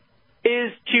a choice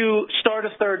is to start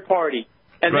a third party.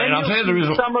 And then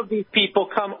you'll see some of these people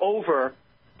come over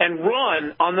and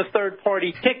run on the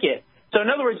third-party ticket. So, in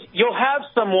other words, you'll have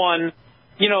someone,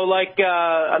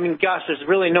 there's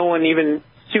really no one even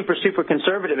super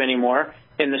conservative anymore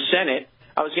in the Senate.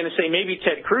 I was going to say maybe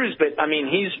Ted Cruz, but,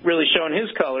 he's really showing his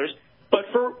colors. But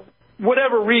for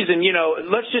whatever reason,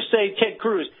 let's just say Ted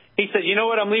Cruz, he said, you know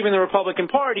what, I'm leaving the Republican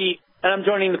Party and I'm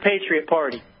joining the Patriot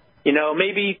Party.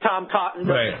 Maybe Tom Cotton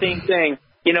does the same thing.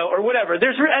 Or whatever.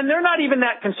 And they're not even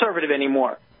that conservative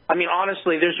anymore.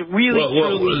 Honestly, there's truly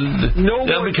no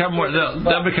they'll become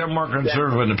more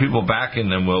conservative, and the people backing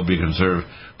them will be conservative.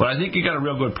 But I think you got a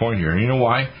real good point here. And you know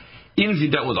why? Even if you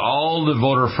dealt with all the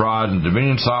voter fraud and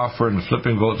Dominion software and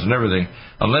flipping votes and everything,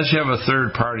 unless you have a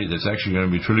third party that's actually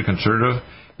going to be truly conservative,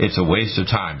 it's a waste of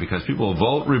time because people will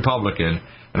vote Republican,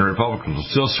 and the Republicans will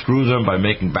still screw them by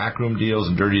making backroom deals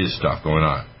and dirty stuff going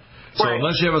on. So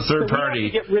unless you have a third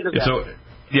party,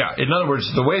 Yeah, in other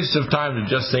words, the waste of time to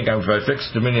just think if I fix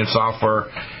Dominion software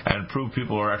and prove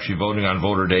people are actually voting on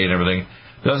voter day and everything,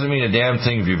 doesn't mean a damn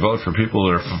thing if you vote for people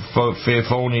that are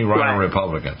phony rhino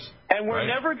Republicans. And we're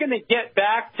never going to get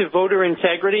back to voter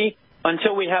integrity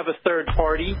until we have a third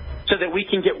party so that we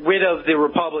can get rid of the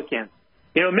Republicans.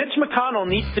 Mitch McConnell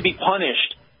needs to be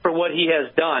punished for what he has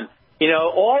done.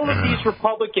 All of these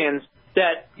Republicans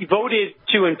that voted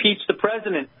to impeach the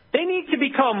president, they need to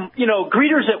become,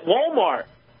 greeters at Walmart.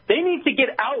 They need to get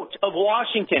out of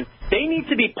Washington. They need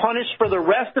to be punished for the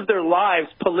rest of their lives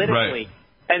politically. Right.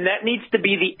 And that needs to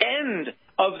be the end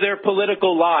of their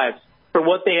political lives for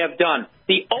what they have done.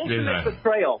 The ultimate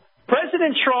betrayal.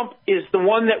 President Trump is the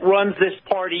one that runs this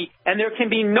party, and there can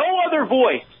be no other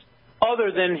voice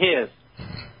other than his.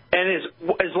 And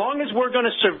as long as we're going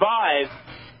to survive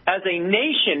as a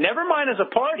nation, never mind as a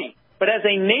party, but as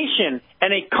a nation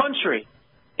and a country,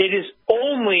 it is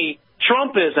only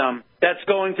Trumpism that's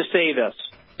going to save us.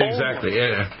 Exactly.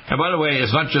 And by the way,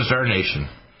 it's not just our nation.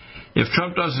 If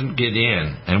Trump doesn't get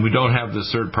in and we don't have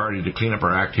this third party to clean up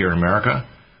our act here in America,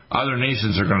 other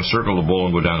nations are going to circle the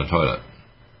bowl and go down the toilet.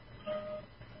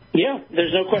 Yeah,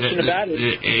 there's no question about it.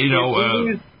 If we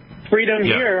lose freedom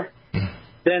here,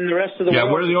 then the rest of the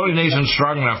world... Yeah, we're the only nation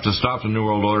strong enough to stop the New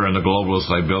World Order and the globalists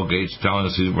like Bill Gates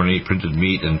telling us we're going to eat printed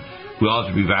meat and we all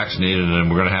have to be vaccinated and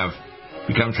we're going to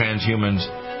become transhumans.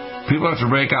 People have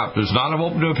to break up. There's not an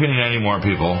open to opinion anymore,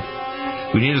 people.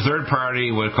 We need a third party,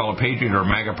 what we call a Patriot or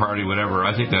MAGA party, whatever.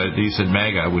 I think that he said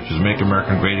MAGA, which is Make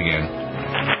America Great Again.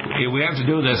 If we have to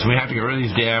do this, we have to get rid of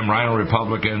these damn rhino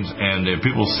Republicans and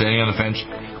people standing on the fence.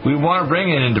 We want to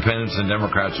bring in independents and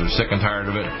Democrats who are sick and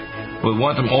tired of it. We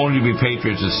want them only to be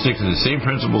patriots and stick to the same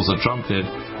principles that Trump did.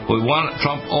 We want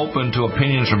Trump open to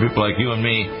opinions from people like you and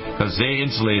me because they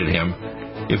insulated him.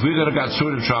 If we could have got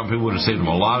suited Trump, he would have saved him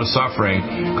a lot of suffering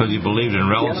because he believed in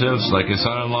relatives like his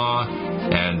son-in-law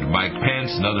and Mike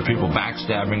Pence and other people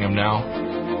backstabbing him now.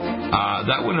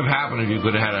 That wouldn't have happened if you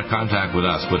could have had a contact with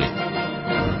us, would he?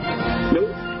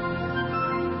 Nope.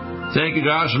 Thank you,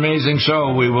 Josh. Amazing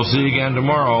show. We will see you again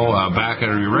tomorrow back at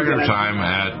your regular time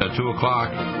at 2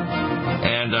 o'clock.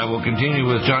 And we'll continue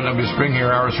with John W. Spring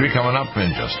here, Hour 3, coming up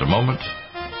in just a moment.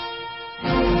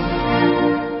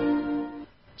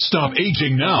 Stop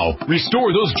aging now. Restore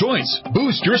those joints.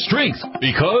 Boost your strength.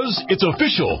 Because it's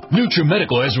official.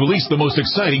 NutriMedical has released the most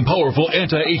exciting, powerful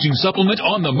anti-aging supplement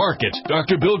on the market.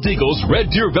 Dr. Bill Deagle's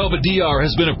Red Deer Velvet DR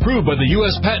has been approved by the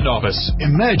U.S. Patent Office.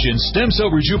 Imagine stem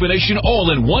cell rejuvenation all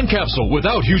in one capsule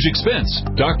without huge expense.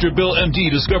 Dr. Bill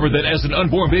MD discovered that as an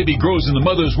unborn baby grows in the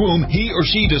mother's womb, he or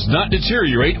she does not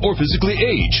deteriorate or physically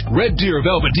age. Red Deer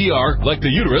Velvet DR, like the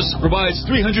uterus, provides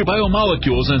 300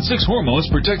 biomolecules and 6 hormones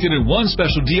protected in one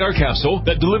special DR capsule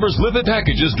that delivers lipid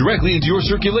packages directly into your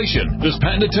circulation. This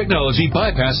patented technology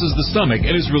bypasses the stomach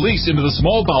and is released into the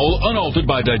small bowel unaltered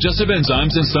by digestive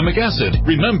enzymes and stomach acid.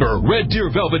 Remember, Red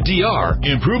Deer Velvet DR.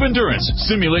 Improve endurance,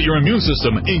 stimulate your immune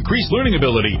system, increase learning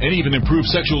ability, and even improve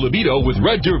sexual libido with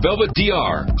Red Deer Velvet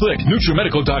DR. Click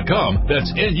NutriMedical.com,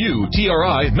 that's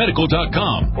NUTRI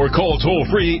Medical.com, or call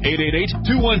toll-free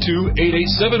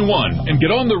 888-212-8871 and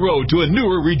get on the road to a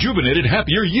newer, rejuvenated,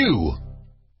 happier you.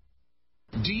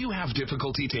 Do you have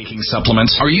difficulty taking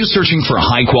supplements? Are you searching for a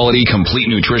high-quality,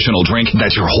 complete nutritional drink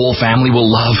that your whole family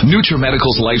will love?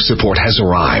 NutriMedical's Life Support has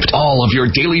arrived. All of your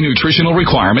daily nutritional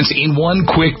requirements in one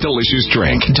quick, delicious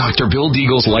drink. Dr. Bill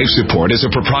Deagle's Life Support is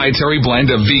a proprietary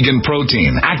blend of vegan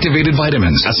protein, activated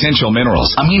vitamins, essential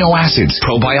minerals, amino acids,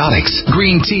 probiotics,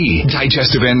 green tea,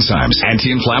 digestive enzymes,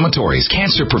 anti-inflammatories,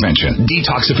 cancer prevention,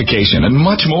 detoxification, and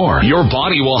much more. Your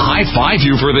body will high-five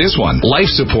you for this one.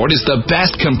 Life Support is the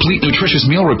best complete nutritious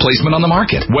meal replacement on the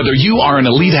market. Whether you are an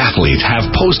elite athlete,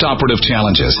 have post-operative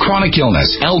challenges, chronic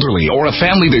illness, elderly, or a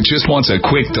family that just wants a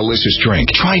quick, delicious drink,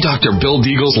 try Dr. Bill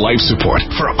Deagle's Life Support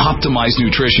for optimized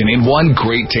nutrition in one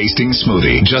great-tasting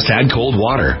smoothie. Just add cold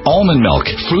water, almond milk,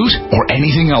 fruit, or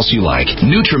anything else you like.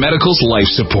 NutriMedical's Life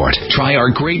Support. Try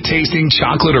our great-tasting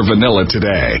chocolate or vanilla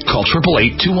today. Call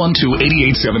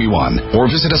 888-212-8871 or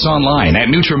visit us online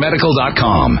at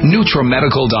NutriMedical.com.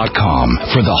 NutriMedical.com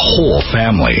for the whole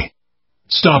family.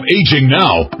 Stop aging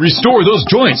now. Restore those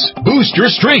joints. Boost your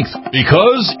strength.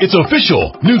 Because it's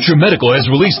official. NutriMedical has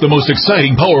released the most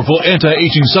exciting, powerful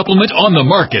anti-aging supplement on the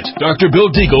market. Dr.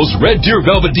 Bill Deagle's Red Deer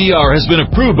Velvet DR has been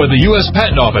approved by the U.S.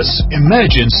 Patent Office.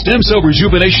 Imagine stem cell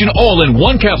rejuvenation all in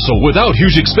one capsule without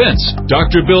huge expense.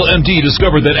 Dr. Bill MD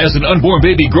discovered that as an unborn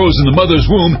baby grows in the mother's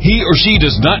womb, he or she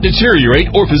does not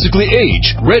deteriorate or physically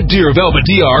age. Red Deer Velvet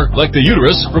DR, like the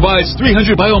uterus, provides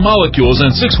 300 biomolecules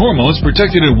and 6 hormones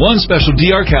protected in one special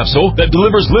DR capsule that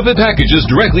delivers lipid packages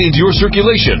directly into your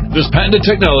circulation. This patented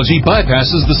technology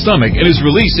bypasses the stomach and is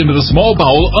released into the small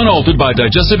bowel unaltered by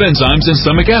digestive enzymes and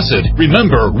stomach acid.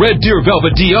 Remember Red Deer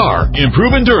Velvet DR.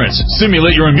 Improve endurance,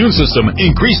 stimulate your immune system,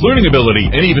 increase learning ability,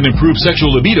 and even improve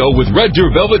sexual libido with Red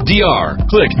Deer Velvet DR.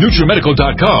 Click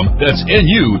NutriMedical.com. That's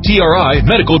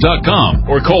NutriMedical.com.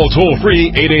 Or call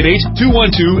toll-free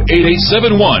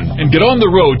 888-212-8871 and get on the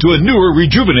road to a newer,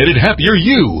 rejuvenated, happier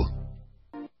you.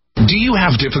 Do you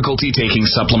have difficulty taking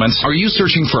supplements? Are you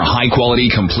searching for a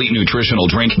high-quality, complete nutritional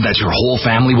drink that your whole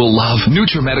family will love?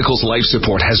 NutriMedical's Life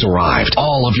Support has arrived.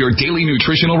 All of your daily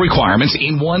nutritional requirements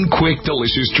in one quick,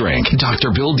 delicious drink. Dr.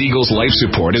 Bill Deagle's Life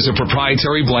Support is a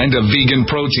proprietary blend of vegan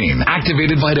protein,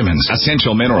 activated vitamins,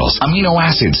 essential minerals, amino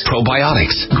acids,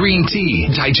 probiotics, green tea,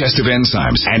 digestive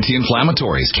enzymes,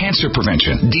 anti-inflammatories, cancer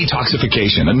prevention,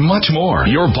 detoxification, and much more.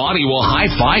 Your body will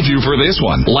high-five you for this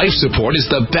one. Life Support is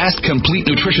the best complete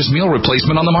nutritious meal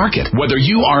replacement on the market. Whether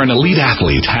you are an elite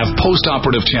athlete, have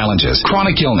post-operative challenges,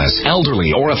 chronic illness,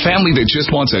 elderly, or a family that just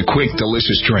wants a quick,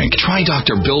 delicious drink, try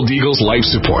Dr. Bill Deagle's Life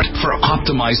Support for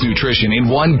optimized nutrition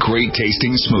in one great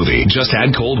tasting smoothie. Just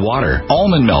add cold water,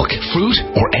 almond milk, fruit,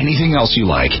 or anything else you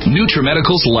like.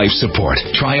 NutriMedical's Life Support.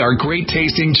 Try our great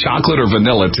tasting chocolate or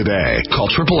vanilla today.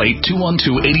 Call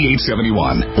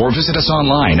 888-212-8871 or visit us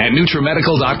online at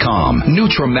NutriMedical.com.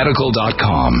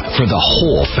 NutriMedical.com for the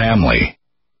whole family.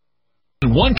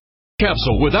 One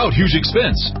capsule without huge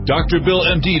expense. Dr. Bill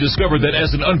MD discovered that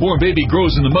as an unborn baby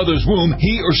grows in the mother's womb,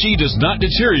 he or she does not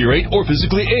deteriorate or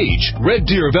physically age. Red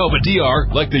Deer Velvet DR,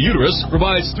 like the uterus,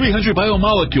 provides 300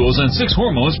 biomolecules and 6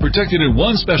 hormones protected in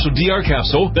one special DR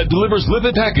capsule that delivers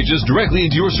lipid packages directly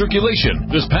into your circulation.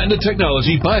 This patented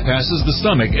technology bypasses the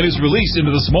stomach and is released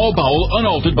into the small bowel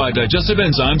unaltered by digestive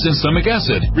enzymes and stomach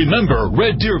acid. Remember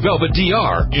Red Deer Velvet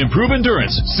DR. Improve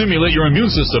endurance, stimulate your immune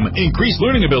system, increase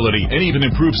learning ability, and even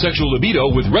improve sexual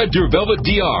libido with Red Deer Velvet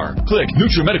DR. Click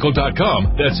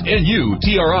NutriMedical.com. That's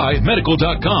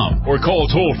NutriMedical.com. Or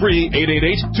call toll-free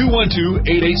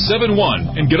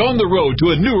 888-212-8871 and get on the road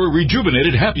to a newer,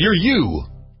 rejuvenated, happier you.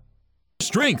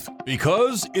 Strength,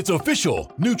 because it's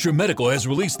official. NutriMedical has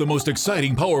released the most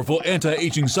exciting, powerful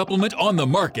anti-aging supplement on the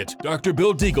market. Dr.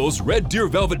 Bill Deagle's Red Deer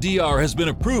Velvet DR has been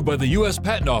approved by the U.S.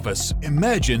 Patent Office.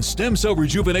 Imagine stem cell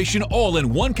rejuvenation all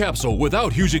in one capsule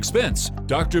without huge expense.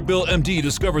 Dr. Bill MD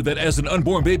discovered that as an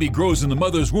unborn baby grows in the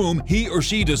mother's womb, he or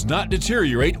she does not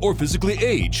deteriorate or physically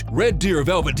age. Red Deer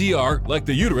Velvet DR, like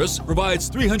the uterus, provides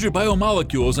 300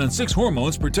 biomolecules and 6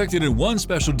 hormones protected in one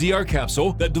special DR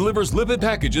capsule that delivers lipid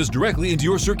packages directly into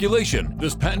your circulation.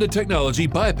 This patented technology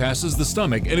bypasses the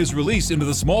stomach and is released into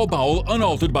the small bowel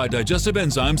unaltered by digestive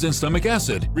enzymes and stomach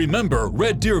acid. Remember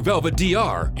Red Deer Velvet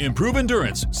DR. Improve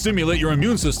endurance, stimulate your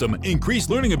immune system, increase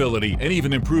learning ability, and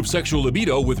even improve sexual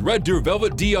libido with Red Deer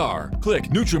Velvet DR. Click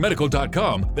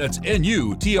NutriMedical.com. That's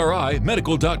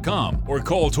NutriMedical.com. Or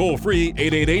call toll-free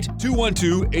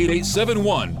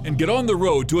 888-212-8871 and get on the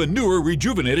road to a newer,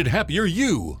 rejuvenated, happier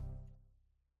you.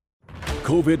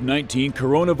 COVID-19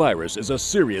 coronavirus is a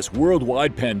serious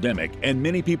worldwide pandemic, and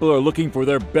many people are looking for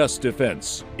their best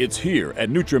defense. It's here at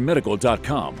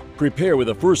NutriMedical.com. Prepare with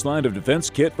a first line of defense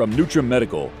kit from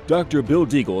NutriMedical. Dr. Bill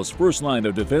Deagle's first line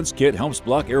of defense kit helps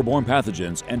block airborne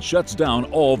pathogens and shuts down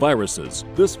all viruses.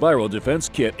 This viral defense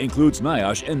kit includes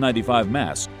NIOSH N95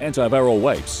 masks, antiviral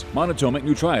wipes, monatomic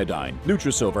Nutriodine,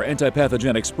 Nutrisilver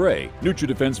antipathogenic spray,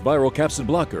 NutriDefense viral capsid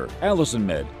blocker, Allison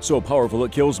Med, so powerful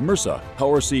it kills MRSA,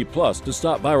 Power C Plus to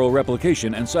stop viral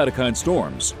replication and cytokine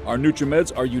storms. Our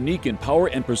NutriMeds are unique in power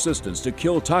and persistence to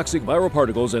kill toxic viral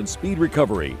particles and speed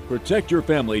recovery. Protect your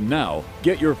family now.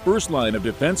 Get your first line of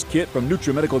defense kit from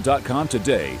NutriMedical.com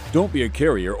today. Don't be a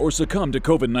carrier or succumb to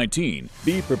COVID-19.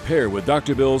 Be prepared with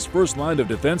Dr. Bill's first line of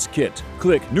defense kit.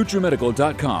 Click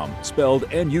NutriMedical.com, spelled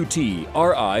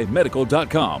N-U-T-R-I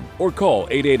Medical.com, or call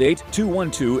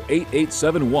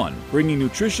 888-212-8871, bringing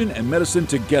nutrition and medicine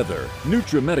together.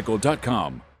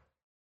 NutriMedical.com.